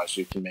Sabotage,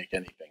 you can make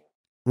anything.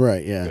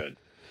 Right, yeah. Good.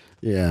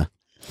 Yeah.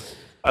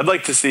 I'd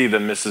like to see the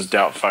Mrs.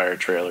 Doubtfire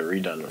trailer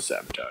redone with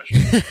Sabotage.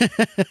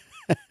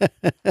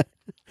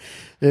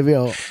 Maybe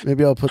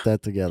I'll put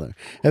that together.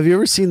 Have you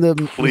ever seen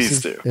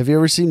Please do. Have you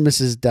ever seen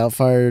Mrs.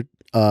 Doubtfire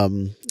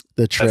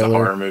the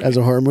trailer as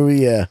a horror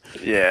movie? Yeah.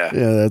 Yeah.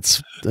 Yeah,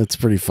 that's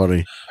pretty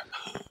funny.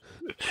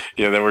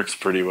 Yeah, that works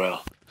pretty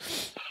well.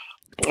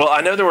 Well,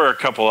 I know there were a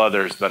couple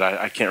others, but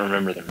I can't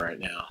remember them right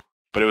now.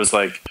 But it was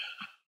like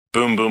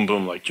boom, boom,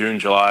 boom, like June,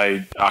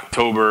 July,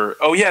 October.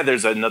 Oh, yeah,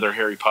 there's another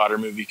Harry Potter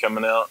movie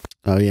coming out.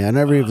 Oh, yeah, I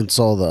never even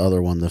saw the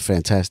other one, the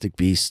Fantastic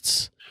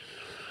Beasts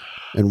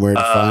and Where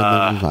to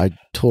Find Them. I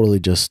totally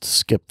just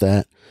skipped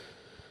that.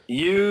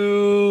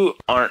 You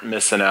aren't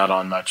missing out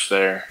on much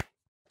there.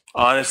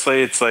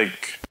 Honestly, it's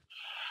like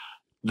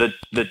the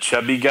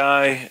chubby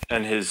guy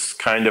and his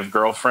kind of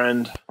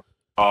girlfriend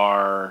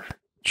are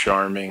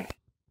charming.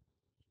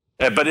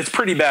 But it's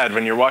pretty bad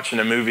when you're watching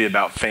a movie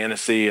about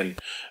fantasy and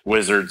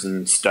wizards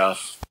and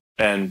stuff,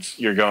 and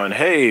you're going,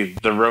 hey,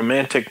 the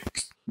romantic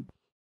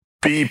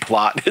B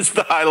plot is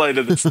the highlight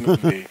of this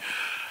movie.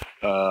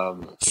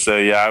 So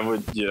yeah,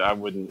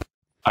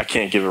 I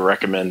can't give a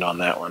recommend on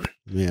that one.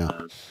 Yeah.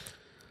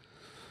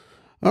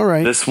 All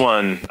right. This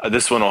one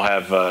will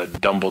have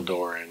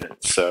Dumbledore in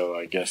it, so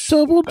I guess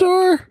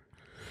Dumbledore.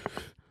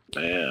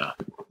 Yeah.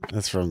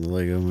 That's from the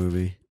Lego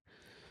movie.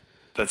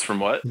 That's from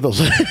what?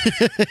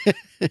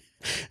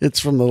 It's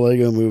from the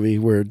Lego movie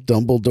where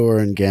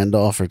Dumbledore and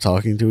Gandalf are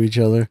talking to each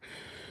other.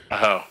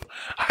 Oh,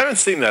 I haven't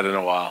seen that in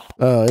a while.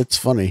 Oh, it's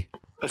funny.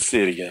 Let's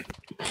see it again.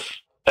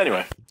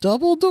 Anyway.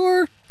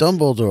 Dumbledore.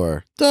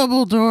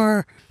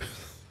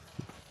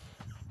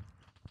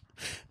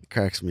 It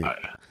cracks me.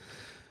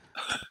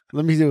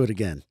 Let me do it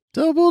again.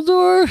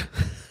 Dumbledore.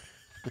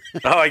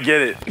 Oh, I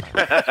get it.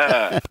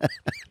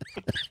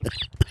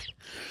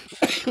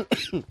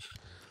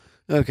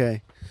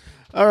 Okay.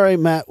 All right,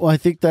 Matt. Well, I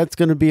think that's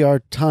going to be our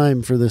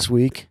time for this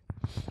week.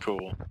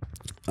 Cool.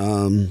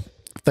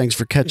 Thanks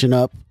for catching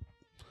up.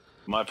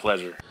 My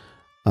pleasure.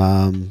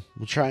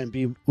 We'll try and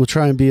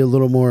be a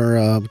little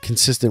more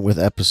consistent with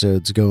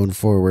episodes going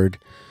forward.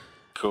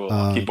 Cool.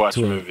 Keep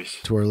watching movies.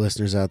 To our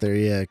listeners out there,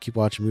 yeah, keep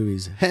watching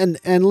movies.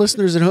 And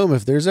listeners at home,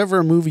 if there's ever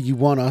a movie you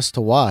want us to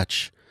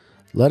watch,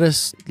 let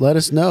us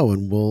know,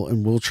 and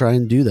we'll try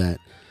and do that.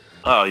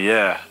 Oh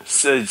yeah,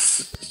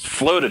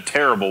 float a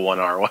terrible one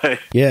our way.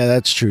 Yeah,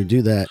 that's true.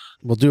 Do that.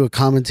 We'll do a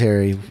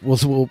commentary.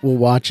 We'll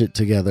watch it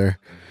together.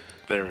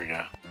 There we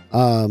go.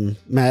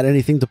 Matt,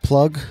 anything to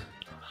plug?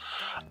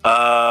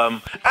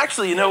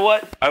 Actually, you know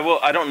what?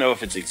 I don't know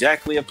if it's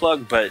exactly a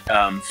plug, but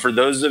for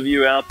those of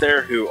you out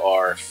there who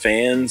are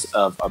fans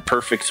of A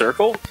Perfect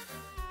Circle,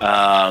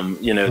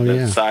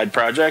 the side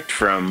project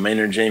from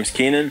Maynard James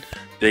Keenan,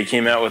 they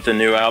came out with a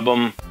new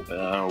album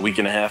a week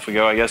and a half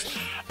ago, I guess,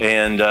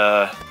 and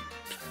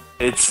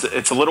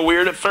it's a little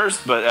weird at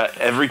first, but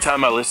every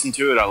time I listen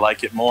to it, I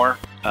like it more.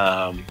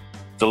 The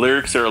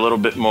lyrics are a little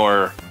bit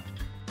more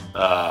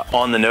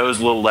on the nose,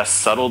 a little less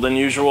subtle than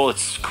usual.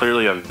 It's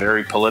clearly a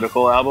very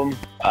political album,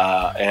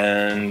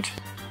 and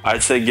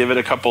I'd say give it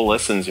a couple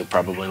listens. You'll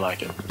probably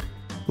like it.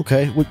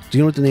 Okay. Do you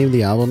know what the name of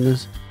the album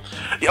is?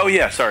 Oh,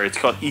 yeah. Sorry. It's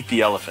called Eat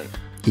the Elephant.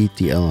 Eat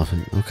the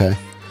Elephant. Okay.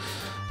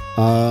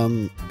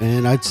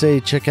 And I'd say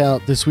check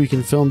out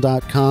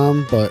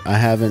thisweekinfilm.com, but I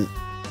haven't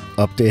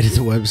updated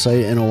the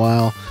website in a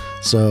while.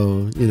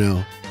 So,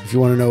 if you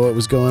want to know what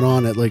was going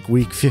on at like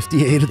week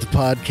 58 of the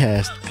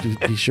podcast,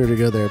 be sure to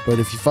go there. But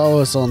if you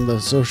follow us on the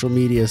social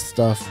media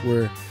stuff,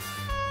 we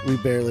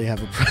barely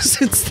have a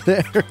presence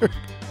there.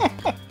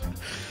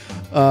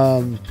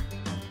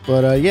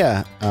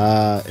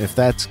 If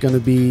that's going to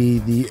be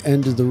the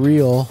end of the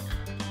reel,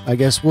 I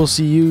guess we'll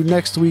see you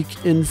next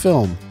week in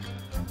film.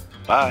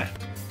 Bye.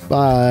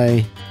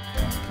 Bye.